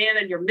check in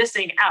and you're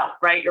missing out,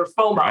 right? You're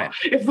FOMO. Right.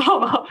 You're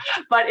FOMO.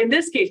 But in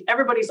this case,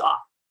 everybody's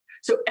off.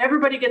 So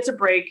everybody gets a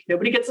break.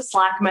 Nobody gets a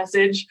Slack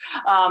message.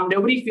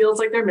 Nobody feels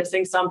like they're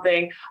missing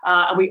something.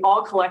 And we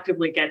all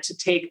collectively get to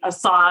take a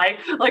sigh,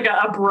 like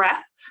a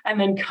breath, and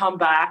then come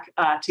back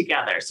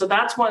together. So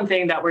that's one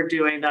thing that we're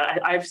doing that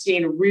I've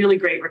seen really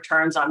great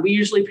returns on. We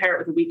usually pair it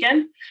with a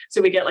weekend.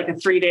 So we get like a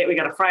 3-day, we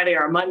get a Friday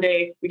or a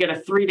Monday, we get a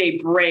 3-day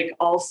break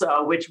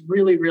also, which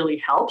really, really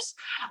helps.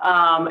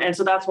 And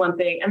so that's one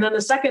thing. And then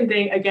the second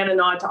thing, again, a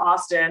nod to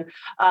Austin,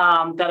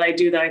 that I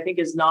do that I think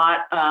is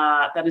not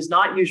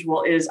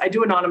usual, is I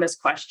do anonymous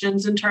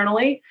questions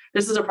internally.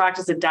 This is a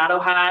practice that Datto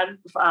had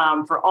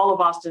for all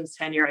of Austin's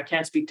tenure. I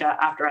can't speak to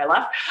after I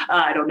left.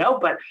 I don't know,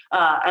 but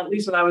at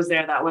least when I was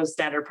there, that that was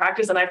standard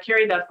practice. And I've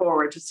carried that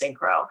forward to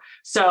Synchro.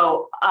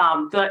 So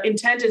the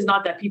intent is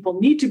not that people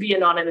need to be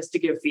anonymous to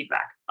give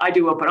feedback. I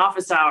do open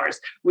office hours.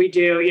 We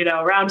do,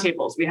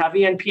 roundtables. We have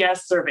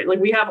ENPS survey. Like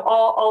we have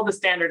all the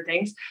standard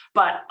things.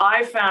 But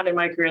I found in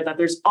my career that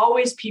there's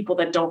always people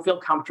that don't feel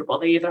comfortable.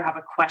 They either have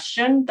a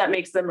question that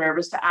makes them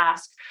nervous to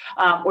ask,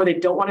 or they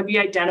don't want to be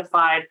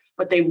identified,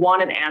 but they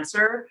want an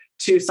answer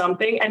to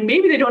something. And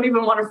maybe they don't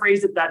even want to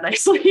phrase it that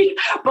nicely.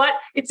 But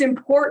it's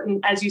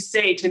important, as you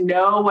say, to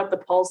know what the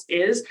pulse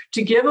is,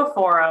 to give a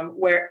forum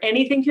where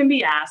anything can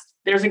be asked.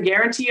 There's a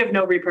guarantee of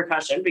no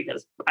repercussion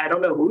because I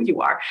don't know who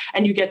you are,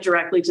 and you get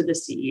directly to the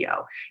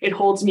CEO. It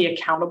holds me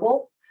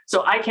accountable.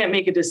 So I can't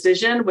make a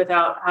decision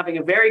without having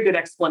a very good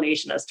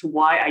explanation as to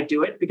why I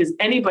do it, because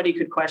anybody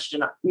could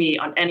question me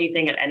on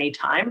anything at any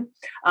time.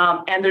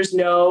 And there's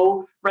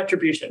no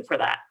retribution for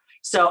that.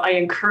 So I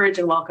encourage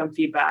and welcome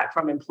feedback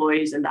from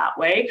employees in that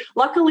way.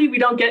 Luckily, we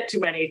don't get too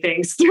many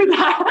things through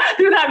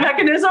that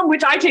mechanism,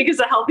 which I take as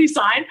a healthy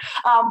sign.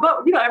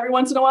 But every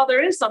once in a while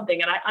there is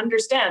something, and I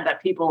understand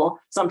that people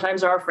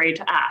sometimes are afraid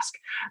to ask.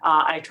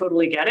 I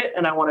totally get it,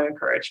 and I want to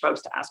encourage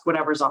folks to ask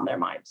whatever's on their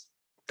minds.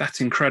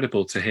 That's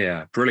incredible to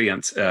hear.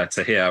 Brilliant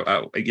to hear.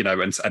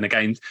 And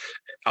again,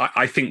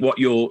 I think what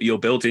you're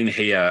building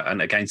here,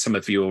 and again, some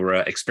of your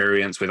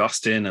experience with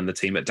Austin and the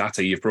team at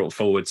Data, you've brought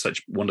forward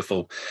such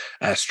wonderful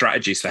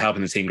strategies for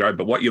helping the team grow.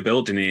 But what you're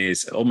building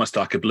is almost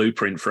like a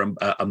blueprint for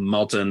a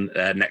modern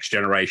next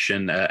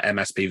generation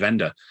MSP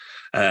vendor.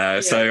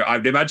 So I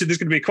would imagine there's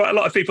going to be quite a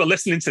lot of people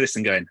listening to this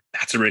and going,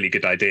 that's a really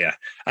good idea.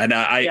 And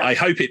I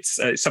hope it's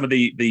some of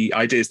the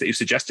ideas that you've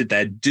suggested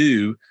there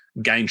do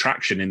gain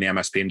traction in the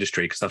MSP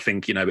industry, because I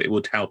think, it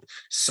would help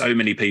so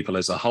many people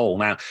as a whole.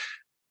 Now,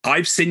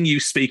 I've seen you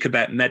speak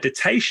about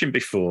meditation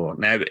before.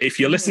 Now, if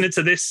you're listening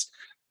to this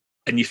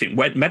and you think,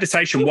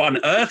 meditation, what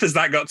on earth has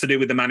that got to do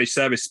with the managed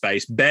service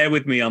space? Bear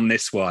with me on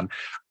this one.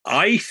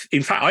 I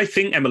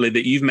think, Emily,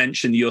 that you've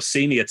mentioned your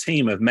senior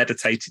team have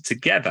meditated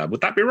together. Would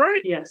that be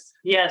right? Yes,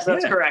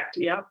 that's correct.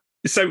 Yeah.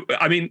 So,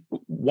 I mean,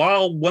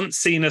 while once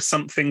seen as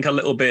something a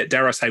little bit,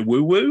 dare I say,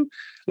 woo-woo,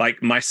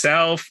 like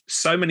myself,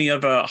 so many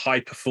other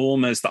high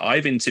performers that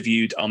I've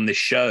interviewed on this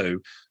show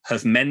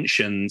have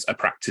mentioned a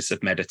practice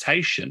of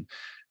meditation.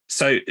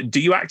 So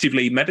do you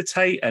actively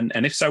meditate? And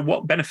if so,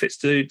 what benefits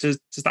does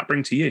that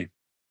bring to you?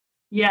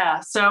 Yeah,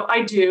 so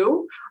I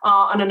do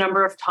on a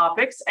number of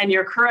topics. And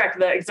you're correct.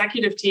 The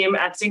executive team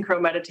at Synchro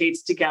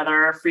meditates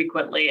together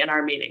frequently in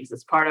our meetings.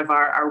 It's part of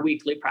our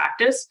weekly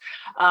practice.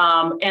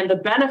 And the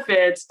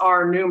benefits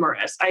are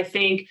numerous. I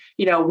think,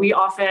 we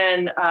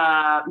often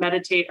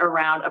meditate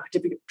around a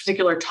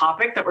particular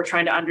topic that we're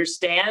trying to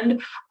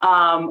understand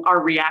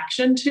our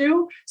reaction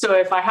to. So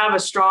if I have a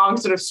strong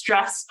sort of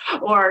stress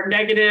or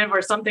negative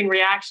or something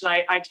reaction,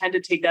 I tend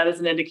to take that as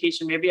an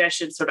indication. Maybe I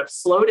should sort of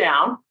slow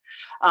down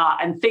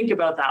and think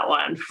about that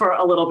one for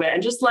a little bit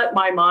and just let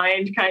my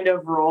mind kind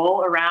of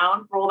roll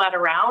that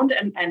around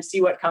and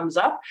see what comes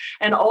up.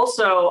 And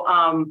also,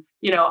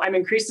 I'm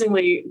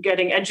increasingly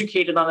getting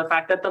educated on the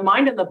fact that the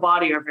mind and the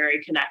body are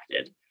very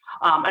connected.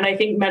 And I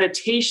think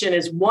meditation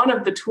is one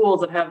of the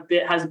tools that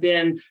has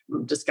been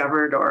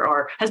discovered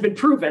or has been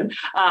proven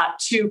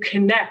to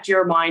connect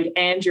your mind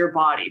and your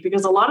body.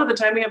 Because a lot of the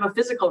time we have a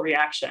physical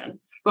reaction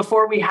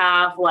before we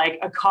have like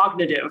a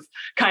cognitive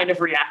kind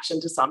of reaction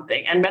to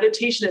something. And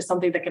meditation is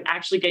something that can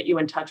actually get you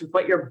in touch with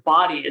what your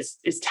body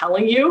is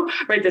telling you,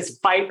 right? This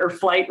fight or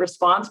flight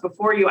response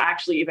before you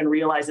actually even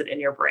realize it in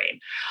your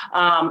brain.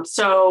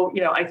 So,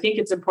 I think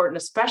it's important,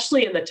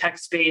 especially in the tech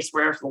space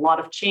where there's a lot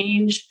of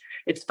change.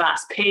 It's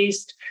fast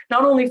paced,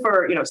 not only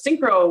for,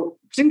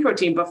 Synchro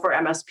team, but for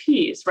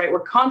MSPs, right?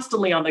 We're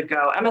constantly on the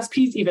go.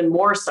 MSPs even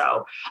more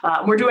so.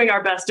 We're doing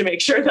our best to make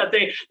sure that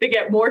they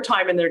get more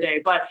time in their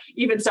day. But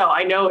even so,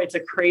 I know it's a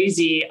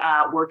crazy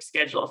work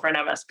schedule for an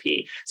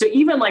MSP. So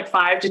even like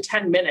 5 to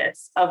 10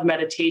 minutes of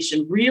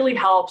meditation really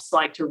helps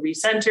like to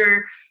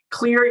recenter,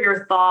 clear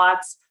your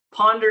thoughts,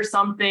 ponder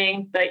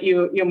something that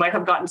you might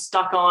have gotten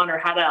stuck on or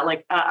had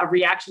a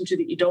reaction to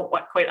that you don't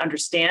quite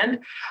understand,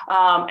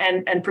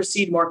 and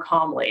proceed more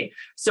calmly.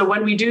 So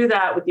when we do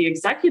that with the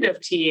executive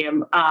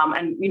team,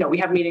 and we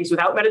have meetings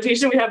without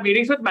meditation, we have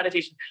meetings with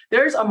meditation,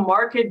 there's a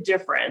marked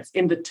difference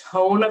in the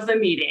tone of the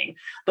meeting,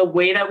 the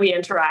way that we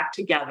interact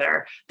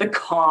together, the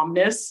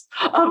calmness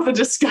of the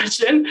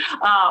discussion.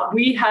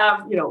 We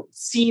have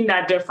seen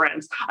that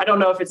difference. I don't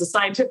know if it's a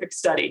scientific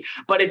study,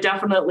 but it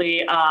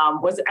definitely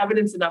was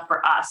evidence enough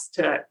for us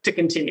to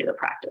continue the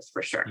practice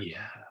for sure.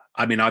 Yeah.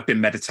 I mean, I've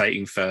been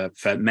meditating for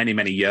many,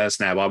 many years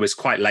now. I was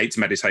quite late to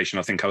meditation.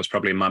 I think I was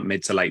probably in my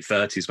mid to late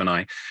 30s when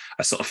I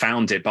sort of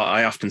found it. But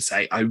I often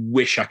say, I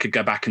wish I could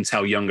go back and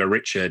tell younger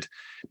Richard,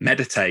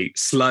 meditate,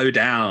 slow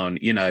down,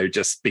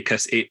 just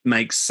because it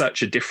makes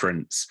such a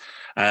difference.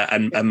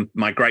 And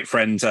my great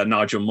friend,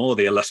 Nigel Moore,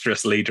 the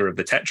illustrious leader of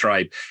the Tech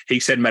Tribe,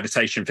 he said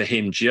meditation for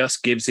him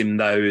just gives him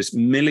those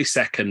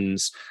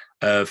milliseconds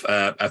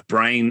of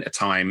brain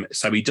time,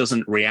 so he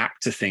doesn't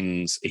react to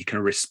things, he can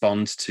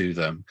respond to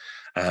them.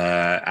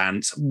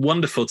 And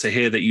wonderful to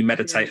hear that you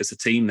meditate as a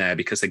team there,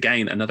 because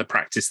again, another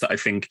practice that I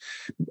think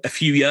a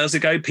few years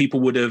ago people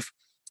would have,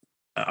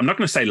 I'm not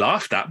going to say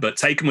laughed at, but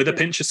taken with a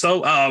pinch of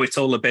salt. Oh, it's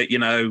all a bit,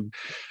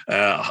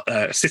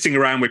 sitting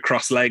around with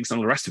crossed legs and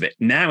all the rest of it.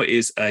 Now it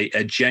is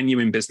a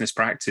genuine business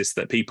practice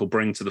that people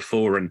bring to the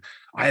fore. And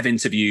I have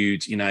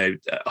interviewed,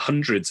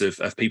 hundreds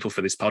of people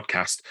for this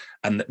podcast,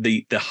 and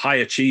the high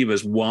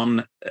achievers,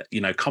 one,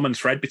 common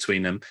thread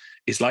between them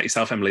is like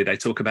yourself, Emily. They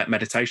talk about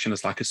meditation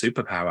as like a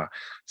superpower.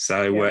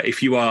 So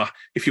if you are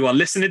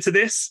listening to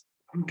this,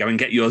 go and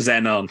get your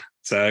Zen on.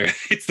 So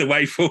it's the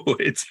way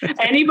forward.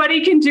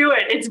 Anybody can do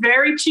it. It's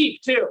very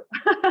cheap too.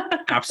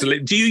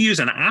 Absolutely. Do you use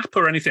an app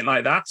or anything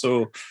like that?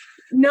 Or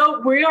no,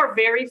 we are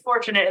very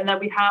fortunate in that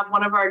we have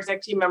one of our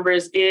exec team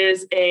members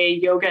is a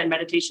yoga and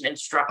meditation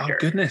instructor. Oh,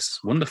 goodness.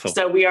 Wonderful.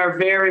 So we are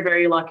very,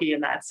 very lucky in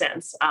that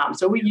sense.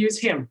 So we use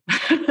him.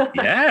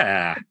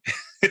 Yeah.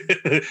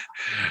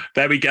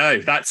 There we go.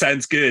 That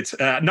sounds good.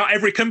 Not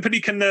every company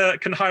can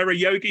hire a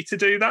yogi to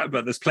do that,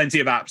 but there's plenty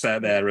of apps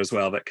out there as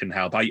well that can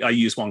help. I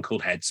use one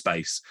called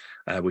Headspace,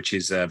 which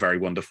is very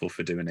wonderful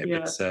for doing it.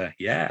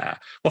 Yeah. But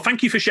well,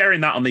 thank you for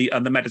sharing that on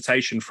the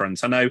meditation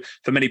front. I know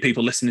for many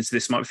people listening to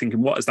this might be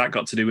thinking, what has that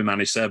got to do with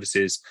managed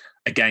services?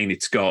 Again,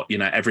 it's got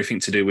everything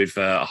to do with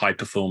high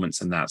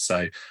performance and that.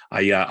 So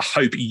I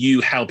hope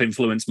you help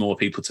influence more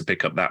people to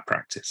pick up that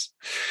practice.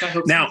 I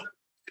hope now. So.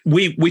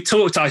 We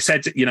talked, I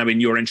said, in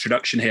your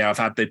introduction here, I've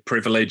had the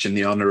privilege and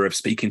the honor of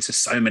speaking to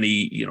so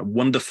many,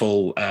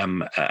 wonderful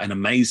and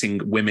amazing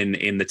women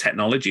in the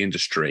technology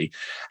industry.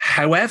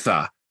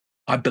 However,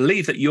 I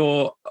believe that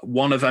you're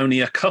one of only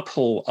a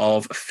couple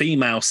of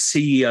female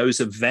CEOs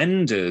of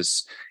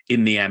vendors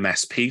in the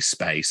MSP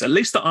space, at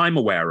least that I'm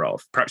aware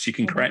of. Perhaps you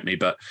can correct me,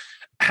 but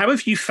how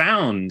have you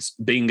found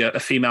being a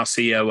female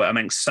CEO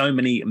amongst so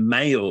many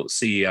male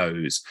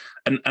CEOs?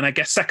 And I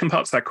guess second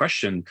part to that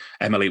question,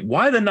 Emily,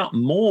 why are there not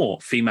more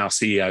female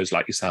CEOs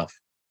like yourself?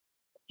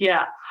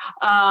 Yeah.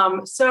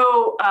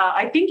 So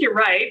I think you're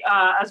right.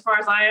 As far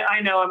as I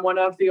know, I'm one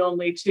of the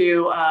only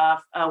two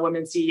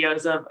women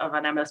CEOs of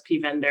an MSP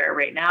vendor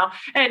right now.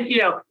 And,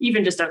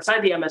 even just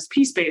outside the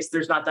MSP space,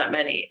 there's not that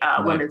many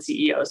women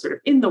CEOs sort of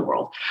in the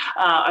world,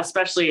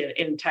 especially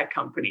in tech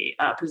company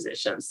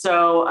positions.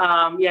 So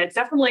it's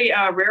definitely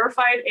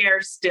rarefied air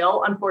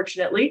still,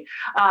 unfortunately.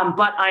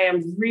 But I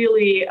am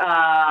really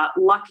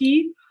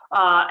lucky.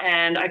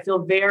 And I feel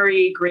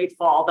very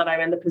grateful that I'm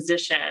in the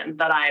position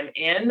that I'm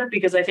in,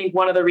 because I think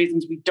one of the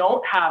reasons we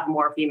don't have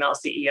more female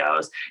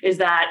CEOs is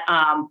that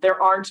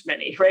there aren't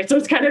many, right? So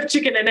it's kind of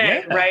chicken and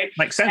egg, right?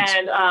 Makes sense.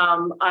 And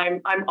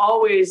I'm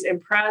always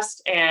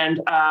impressed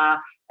and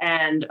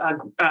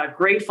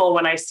grateful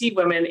when I see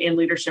women in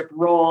leadership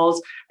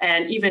roles,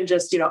 and even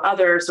just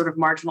other sort of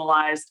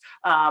marginalized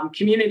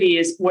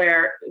communities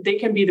where they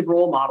can be the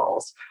role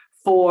models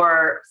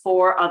for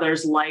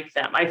others like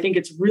them. I think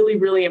it's really,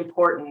 really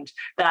important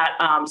that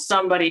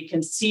somebody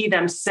can see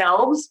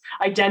themselves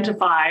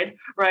identified,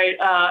 right,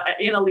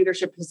 in a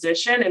leadership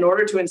position in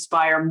order to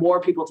inspire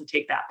more people to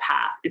take that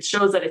path. It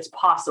shows that it's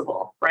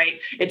possible, right?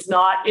 It's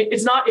not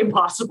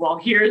impossible.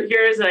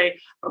 Here's a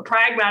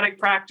pragmatic,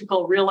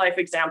 practical, real life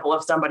example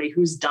of somebody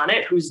who's done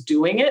it, who's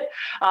doing it.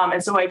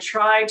 And so I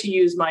try to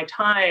use my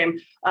time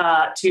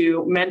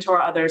to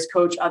mentor others,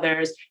 coach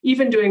others,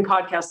 even doing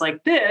podcasts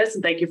like this.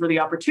 And thank you for the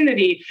opportunity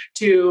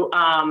to,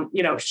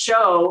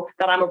 show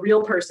that I'm a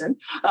real person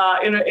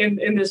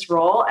in this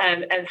role,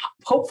 and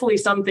hopefully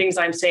some things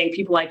I'm saying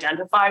people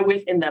identify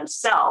with in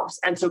themselves,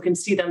 and so can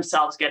see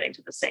themselves getting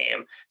to the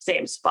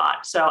same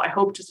spot. So I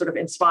hope to sort of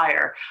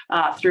inspire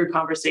through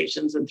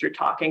conversations and through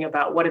talking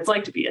about what it's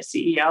like to be a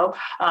CEO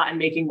and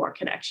making more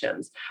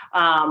connections.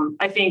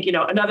 I think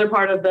another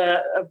part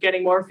of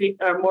getting more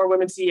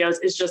women CEOs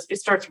is just it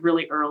starts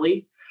really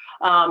early.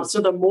 So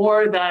the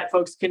more that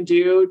folks can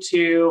do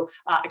to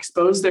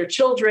expose their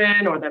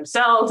children or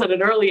themselves at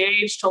an early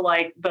age to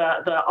like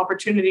the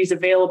opportunities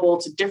available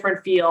to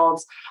different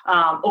fields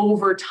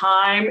over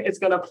time, it's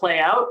going to play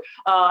out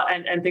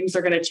and things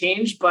are going to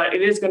change, but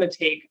it is going to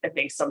take, I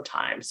think, some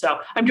time. So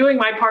I'm doing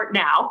my part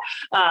now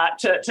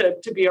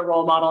to be a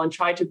role model and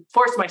try to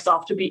force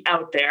myself to be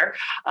out there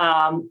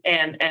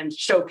and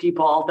show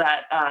people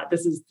that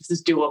this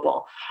is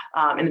doable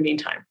in the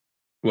meantime.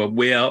 Well,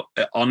 we are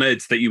honoured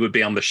that you would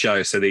be on the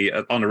show. So the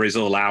honour is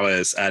all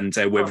ours, and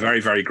we're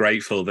very, very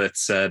grateful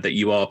that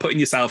you are putting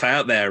yourself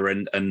out there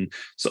and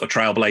sort of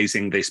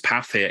trailblazing this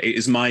path here. It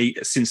is my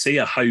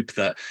sincere hope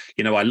that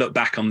I look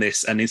back on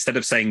this, and instead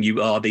of saying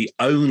you are the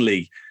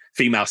only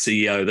female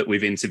CEO that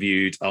we've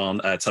interviewed on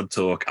Tub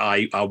Talk,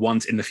 I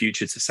want in the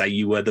future to say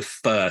you were the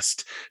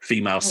first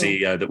female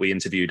CEO that we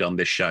interviewed on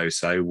this show.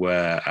 So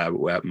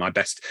my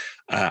best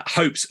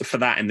hopes for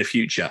that in the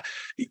future.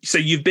 So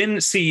you've been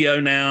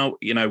CEO now,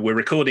 we're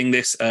recording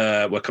this,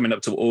 we're coming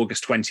up to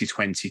August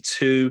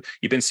 2022.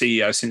 You've been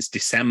CEO since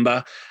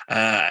December.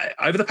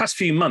 Over the past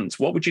few months,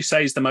 what would you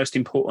say is the most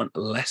important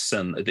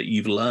lesson that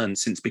you've learned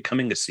since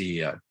becoming a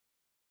CEO?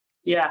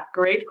 Yeah,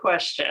 great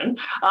question.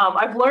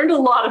 I've learned a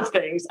lot of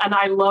things and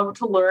I love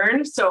to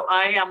learn. So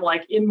I am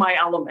like in my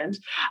element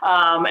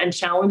and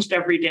challenged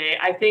every day.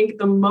 I think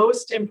the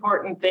most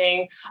important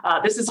thing,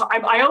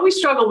 I always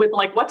struggle with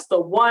like, what's the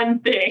one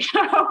thing?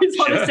 I always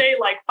want to say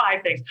like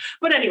 5 things.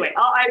 But anyway,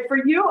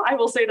 for you, I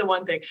will say the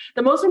one thing.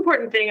 The most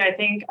important thing I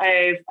think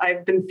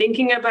I've been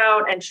thinking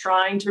about and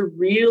trying to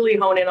really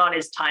hone in on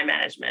is time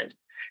management.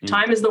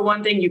 Time is the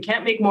one thing you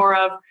can't make more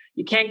of.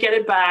 You can't get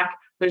it back.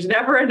 There's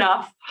never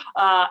enough.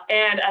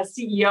 And as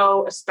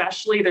CEO,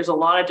 especially, there's a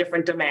lot of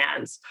different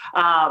demands,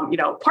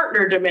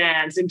 partner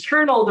demands,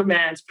 internal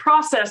demands,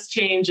 process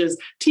changes,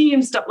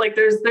 team stuff. Like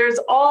there's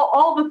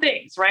all the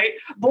things, right?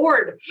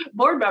 Board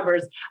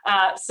members.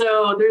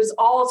 So there's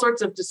all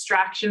sorts of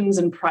distractions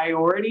and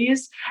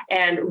priorities,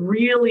 and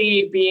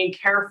really being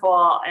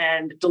careful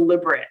and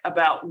deliberate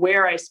about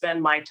where I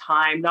spend my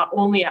time, not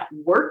only at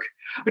work,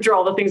 which are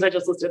all the things I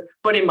just listed,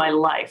 but in my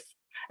life.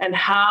 And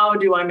how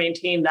do I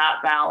maintain that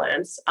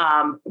balance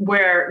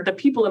where the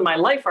people in my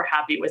life are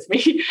happy with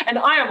me and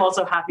I am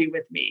also happy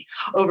with me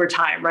over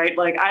time, right?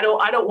 Like I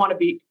don't want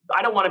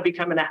to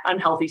become an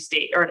unhealthy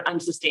state or an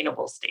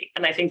unsustainable state.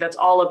 And I think that's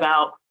all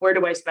about where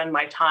do I spend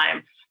my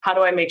time? How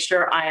do I make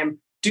sure I am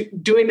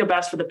doing the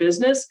best for the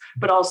business,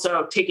 but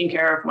also taking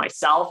care of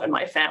myself and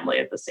my family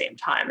at the same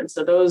time? And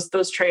so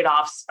those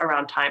trade-offs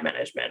around time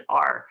management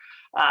are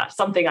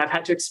something I've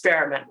had to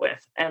experiment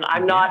with, and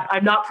I'm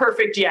not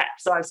perfect yet,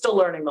 so I'm still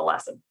learning the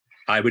lesson.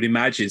 I would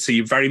imagine. So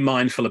you're very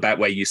mindful about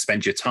where you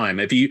spend your time.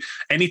 Have you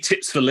any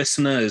tips for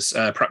listeners,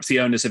 perhaps the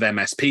owners of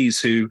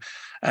MSPs who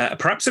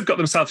perhaps have got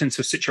themselves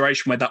into a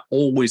situation where they're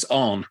always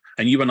on?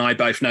 And you and I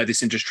both know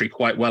this industry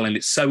quite well, and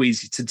it's so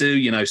easy to do.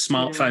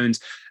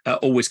 Smartphones are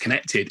always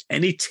connected.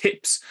 Any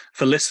tips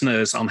for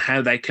listeners on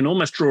how they can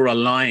almost draw a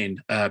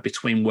line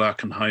between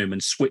work and home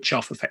and switch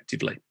off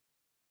effectively?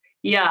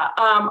 Yeah,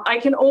 I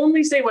can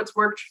only say what's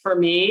worked for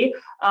me.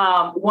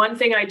 One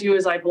thing I do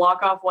is I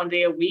block off 1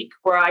 day a week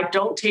where I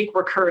don't take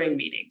recurring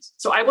meetings.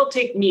 So I will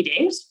take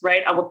meetings,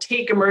 right? I will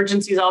take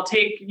emergencies. I'll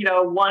take,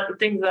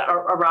 things that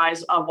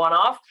arise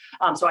one-off.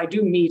 So I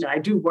do meet and I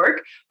do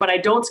work, but I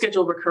don't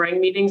schedule recurring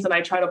meetings, and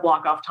I try to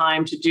block off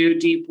time to do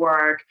deep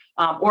work.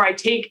 Or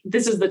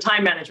this is the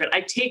time management.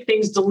 I take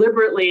things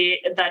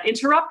deliberately that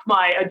interrupt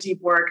my deep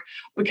work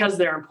because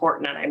they're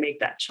important, and I make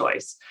that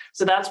choice.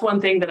 So that's one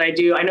thing that I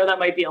do. I know that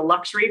might be a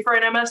luxury for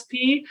an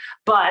MSP,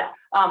 but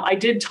I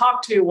did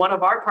talk to one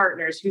of our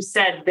partners who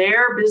said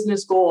their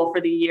business goal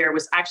for the year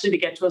was actually to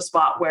get to a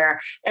spot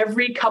where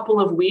every couple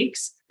of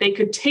weeks they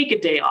could take a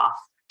day off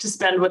to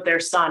spend with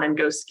their son and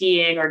go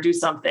skiing or do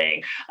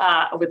something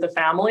with the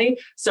family.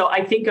 So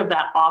I think of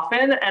that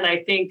often, and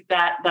I think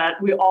that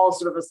we all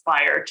sort of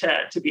aspire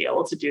to be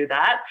able to do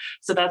that.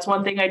 So that's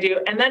one thing I do.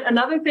 And then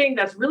another thing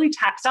that's really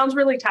sounds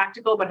really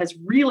tactical, but has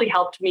really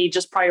helped me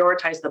just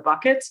prioritize the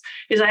buckets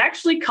is I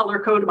actually color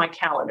code my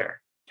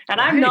calendar.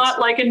 And I'm not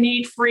like a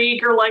neat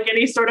freak or like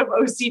any sort of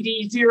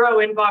OCD zero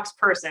inbox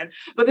person,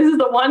 but this is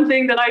the one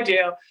thing that I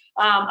do.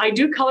 I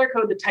do color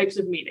code the types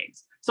of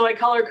meetings. So I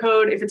color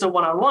code if it's a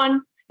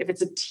one-on-one, if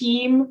it's a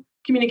team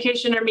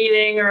communication or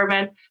meeting or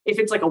event, if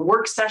it's like a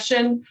work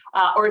session,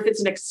 or if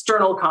it's an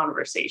external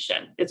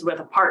conversation, it's with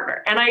a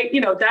partner. And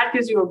that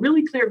gives you a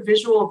really clear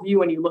visual view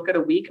when you look at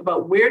a week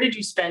about where did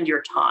you spend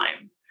your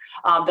time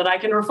that I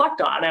can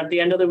reflect on at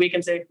the end of the week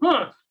and say, a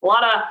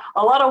lot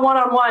of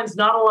one-on-ones,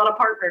 not a lot of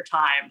partner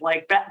time,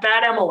 like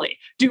bad Emily,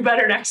 do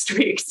better next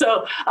week.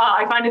 So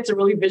I find it's a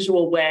really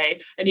visual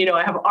way. And,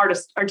 I have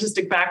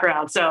artistic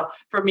background. So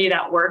for me,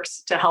 that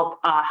works to help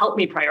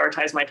me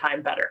prioritize my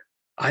time better.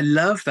 I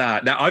love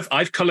that. Now,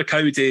 I've color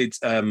coded,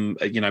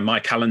 my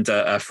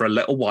calendar for a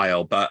little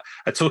while. But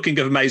talking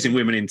of amazing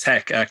women in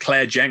tech,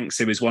 Claire Jenks,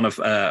 who is one of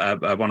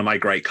my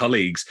great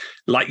colleagues,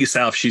 like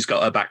yourself, she's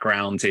got a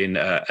background in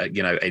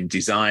in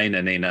design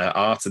and in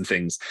art and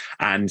things,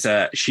 and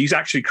she's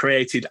actually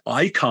created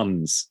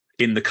icons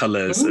in the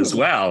colors as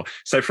well.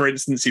 So for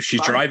instance, if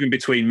she's driving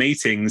between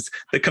meetings,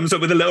 that comes up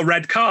with a little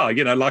red car,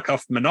 like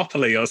off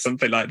Monopoly or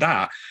something like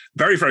that.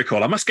 Very, very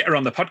cool. I must get her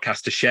on the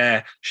podcast to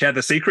share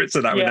the secrets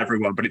of that with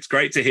everyone. But it's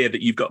great to hear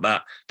that you've got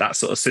that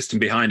sort of system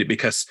behind it,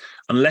 because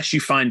unless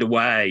you find a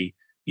way,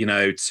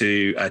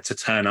 to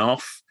turn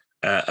off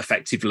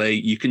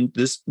effectively, you can.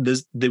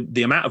 There's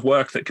the amount of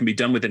work that can be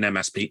done with an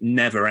MSP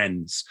never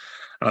ends.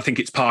 And I think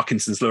it's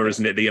Parkinson's law,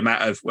 isn't it? The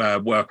amount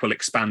of work will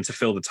expand to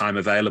fill the time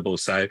available.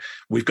 So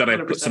we've got to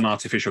 100%. Put some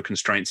artificial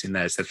constraints in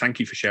there. So thank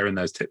you for sharing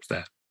those tips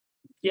there.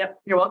 Yep,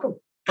 you're welcome.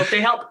 Hope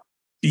they help.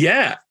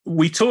 Yeah,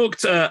 we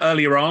talked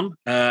earlier on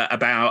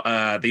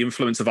about the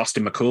influence of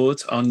Austin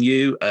McCord on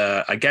you.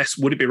 I guess,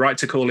 would it be right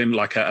to call him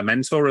like a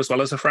mentor as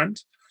well as a friend?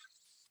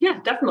 Yeah,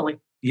 definitely.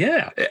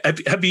 Yeah.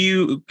 Have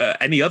you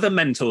any other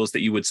mentors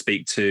that you would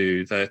speak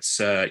to that,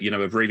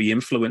 have really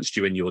influenced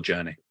you in your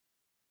journey?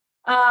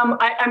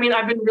 I mean,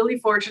 I've been really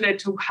fortunate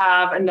to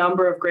have a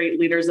number of great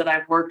leaders that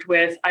I've worked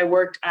with. I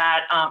worked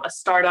at a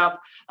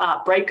startup,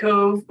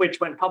 Brightcove, which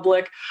went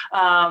public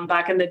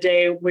back in the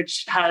day,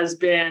 which has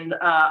been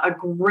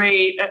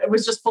it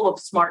was just full of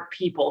smart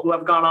people who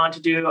have gone on to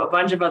do a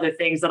bunch of other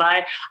things that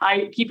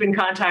I keep in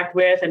contact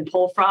with and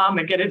pull from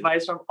and get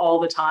advice from all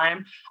the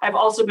time. I've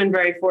also been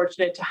very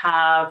fortunate to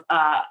have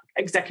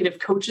executive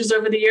coaches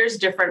over the years,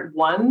 different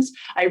ones.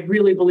 I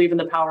really believe in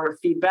the power of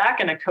feedback,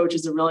 and a coach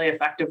is a really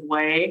effective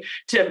way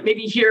to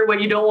maybe hear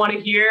what you don't want to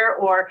hear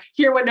or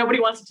hear what nobody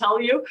wants to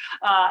tell you,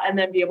 and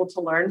then be able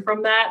to learn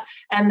from that.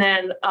 And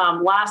then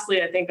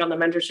lastly, I think on the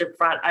mentorship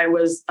front, I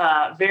was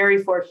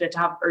very fortunate to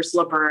have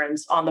Ursula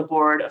Burns on the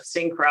board of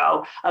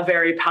Syncro, a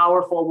very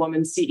powerful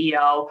woman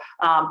CEO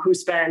who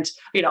spent,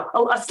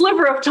 a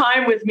sliver of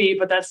time with me,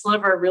 but that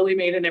sliver really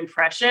made an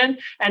impression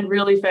and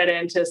really fed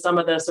into some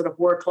of the sort of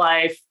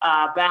work-life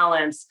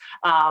balance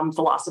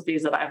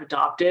philosophies that I've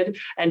adopted.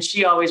 And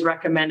she always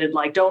recommended,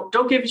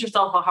 don't give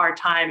yourself a hard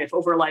time if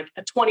over a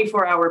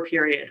 24-hour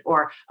period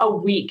or a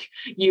week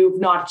you've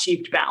not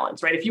achieved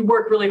balance, right? If you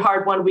work really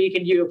hard one week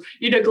and you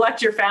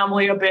neglect your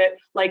family a bit,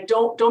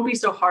 don't be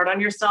so hard on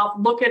yourself.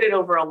 Look at it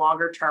over a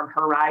longer term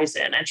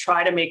horizon and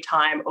try to make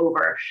time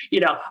over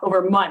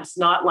months,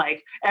 not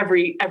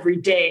every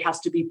day has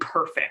to be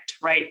perfect,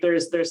 right?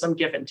 There's some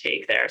give and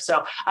take there.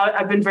 So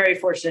I've been very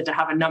fortunate to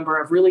have a number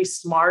of really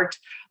smart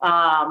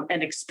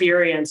and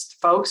experienced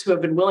folks who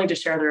have been willing to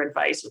share their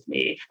advice with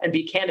me and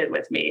be candid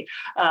with me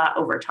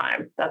over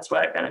time. That's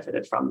what I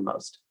benefited from the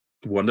most.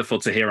 Wonderful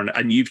to hear.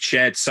 And you've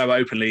shared so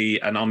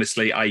openly and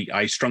honestly.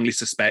 I strongly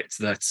suspect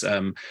that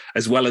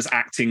as well as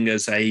acting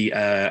as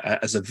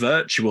a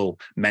virtual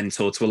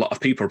mentor to a lot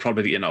of people,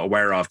 probably you're not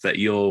aware of, that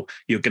you're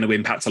going to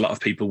impact a lot of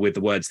people with the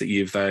words that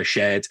you've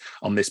shared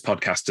on this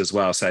podcast as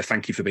well. So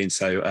thank you for being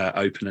so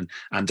open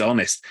and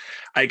honest.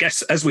 I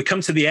guess as we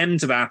come to the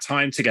end of our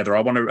time together,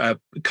 I want to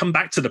come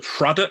back to the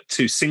product,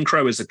 to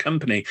Syncro as a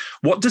company.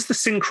 What does the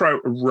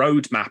Syncro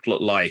roadmap look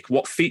like?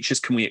 What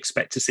features can we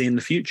expect to see in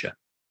the future?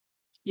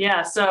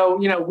 Yeah, so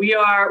we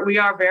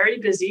are very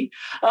busy.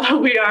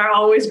 We are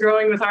always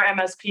growing with our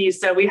MSPs.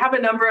 So we have a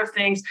number of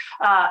things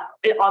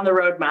on the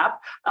roadmap.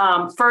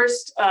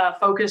 First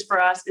focus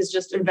for us is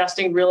just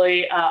investing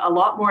really a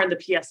lot more in the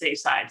PSA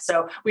side.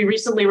 So we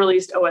recently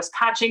released OS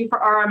patching for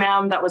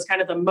RMM. That was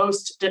kind of the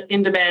most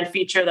in-demand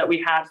feature that we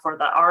had for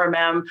the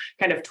RMM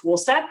kind of tool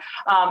set.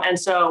 And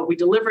so we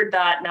delivered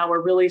that. Now we're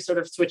really sort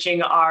of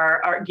switching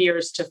our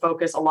gears to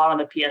focus a lot on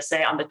the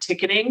PSA, on the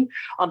ticketing,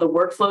 on the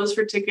workflows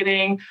for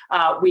ticketing.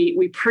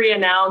 We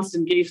pre-announced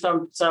and gave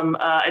some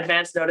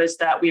advance notice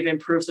that we've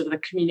improved sort of the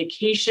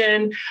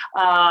communication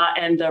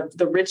and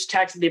the rich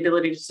text and the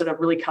ability to sort of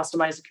really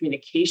customize the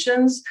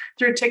communications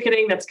through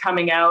ticketing. That's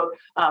coming out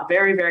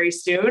very, very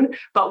soon.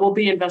 But we'll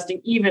be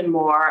investing even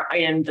more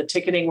in the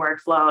ticketing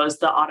workflows,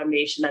 the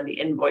automation, and the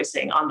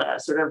invoicing on the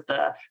sort of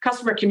the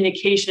customer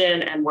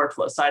communication and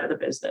workflow side of the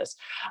business.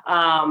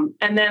 And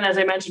then, as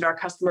I mentioned, our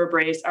customer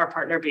base, our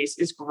partner base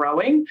is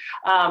growing.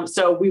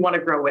 So we want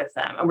to grow with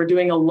them. And we're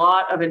doing a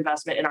lot of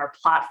investment in our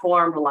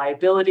platform,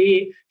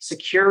 reliability,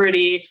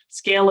 security,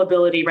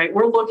 scalability, right?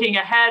 We're looking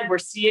ahead, we're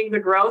seeing the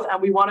growth,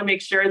 and we want to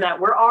make sure that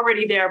we're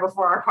already there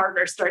before our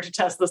partners start to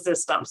test the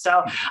system.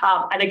 So,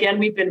 and again,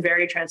 we've been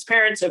very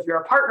transparent. So if you're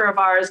a partner of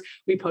ours,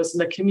 we post in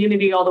the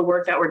community all the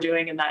work that we're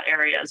doing in that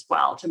area as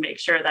well to make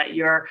sure that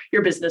your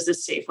business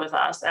is safe with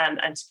us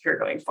and secure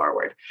going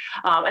forward.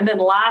 And then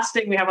last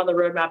thing we have on the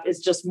roadmap is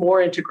just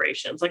more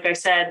integrations. Like I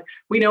said,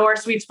 we know our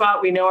sweet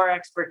spot, we know our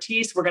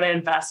expertise, we're going to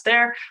invest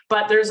there,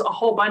 but there's a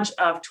whole bunch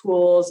of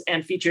tools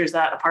and features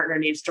that a partner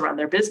needs to run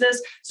their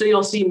business. So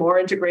you'll see more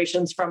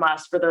integrations from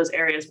us for those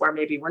areas where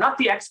maybe we're not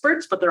the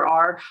experts, but there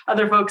are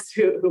other folks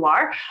who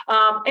are.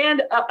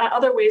 And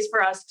other ways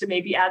for us to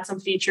maybe add some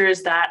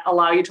features that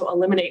allow you to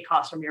eliminate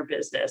costs from your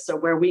business. So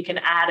where we can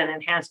add and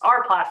enhance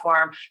our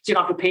platform so you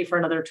don't have to pay for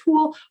another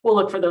tool, we'll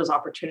look for those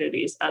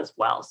opportunities as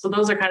well. So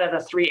those are kind of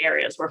the three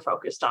areas we're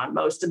focused on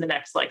most in the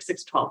next 6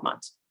 to 12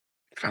 months.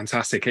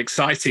 Fantastic.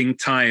 Exciting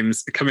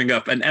times coming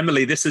up. And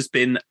Emily, this has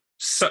been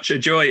such a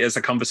joy as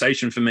a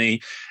conversation for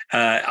me.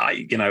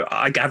 I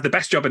have the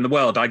best job in the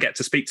world. I get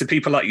to speak to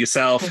people like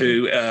yourself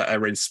who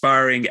are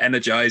inspiring,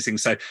 energizing.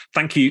 So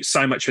thank you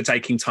so much for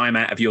taking time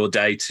out of your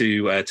day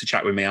to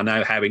chat with me. I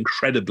know how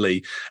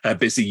incredibly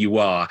busy you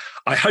are.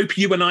 I hope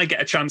you and I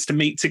get a chance to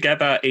meet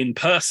together in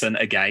person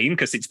again,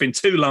 because it's been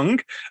too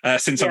long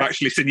since I've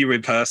actually seen you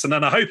in person.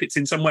 And I hope it's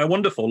in somewhere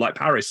wonderful like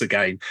Paris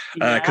again,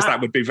 because that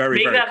would be very,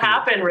 very cool. Make that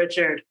happen,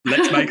 Richard.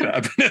 Let's make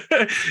that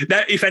happen.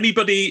 Now, if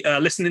anybody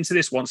listening to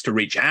this wants to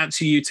reach out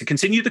to you to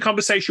continue the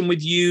conversation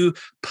with you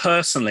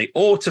personally,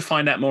 or to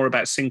find out more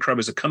about Syncro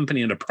as a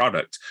company and a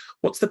product,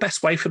 what's the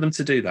best way for them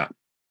to do that?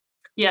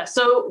 Yeah,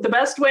 so the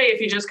best way, if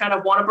you just kind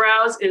of want to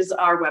browse, is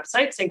our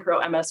website,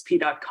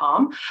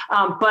 synchromsp.com.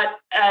 But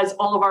as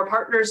all of our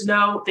partners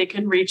know, they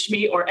can reach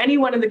me, or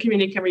anyone in the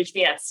community can reach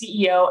me at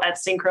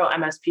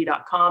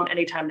ceo@synchromsp.com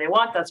anytime they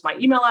want. That's my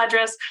email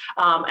address,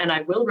 and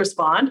I will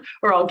respond,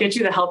 or I'll get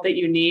you the help that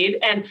you need.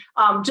 And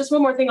just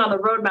one more thing on the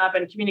roadmap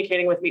and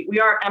communicating with me. We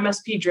are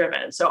MSP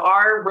driven. So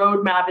our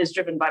roadmap is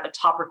driven by the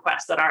top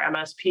requests that our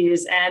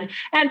MSPs and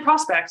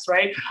prospects,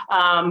 right,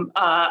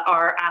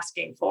 are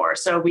asking for.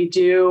 So we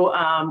do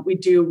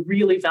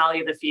really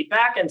value the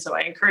feedback. And so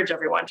I encourage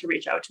everyone to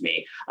reach out to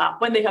me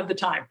when they have the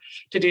time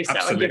to do so.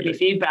 Absolutely. And give me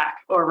feedback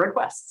or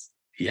requests.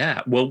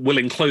 Yeah, we'll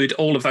include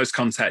all of those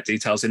contact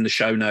details in the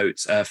show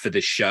notes for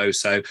this show.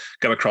 So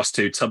go across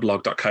to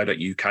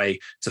tublog.co.uk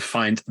to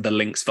find the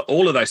links for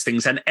all of those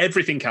things and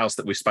everything else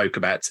that we spoke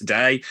about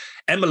today.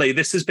 Emily,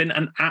 this has been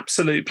an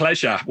absolute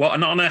pleasure. What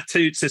an honor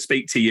to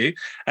speak to you,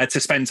 to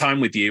spend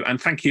time with you.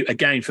 And thank you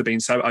again for being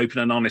so open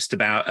and honest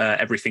about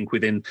everything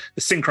within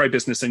the Syncro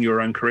business and your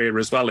own career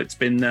as well. It's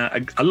been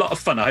a lot of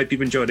fun. I hope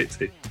you've enjoyed it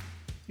too.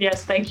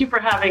 Yes, thank you for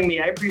having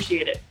me. I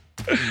appreciate it.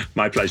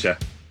 My pleasure.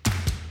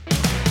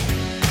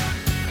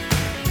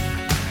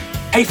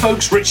 Hey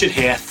folks, Richard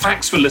here.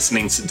 Thanks for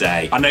listening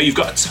today. I know you've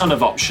got a ton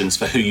of options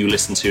for who you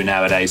listen to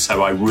nowadays,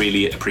 so I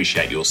really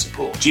appreciate your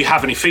support. Do you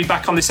have any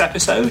feedback on this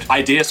episode?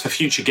 Ideas for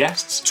future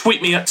guests?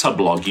 Tweet me at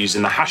Tublog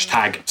using the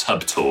hashtag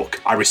TubTalk.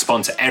 I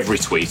respond to every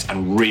tweet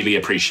and really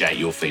appreciate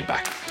your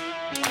feedback.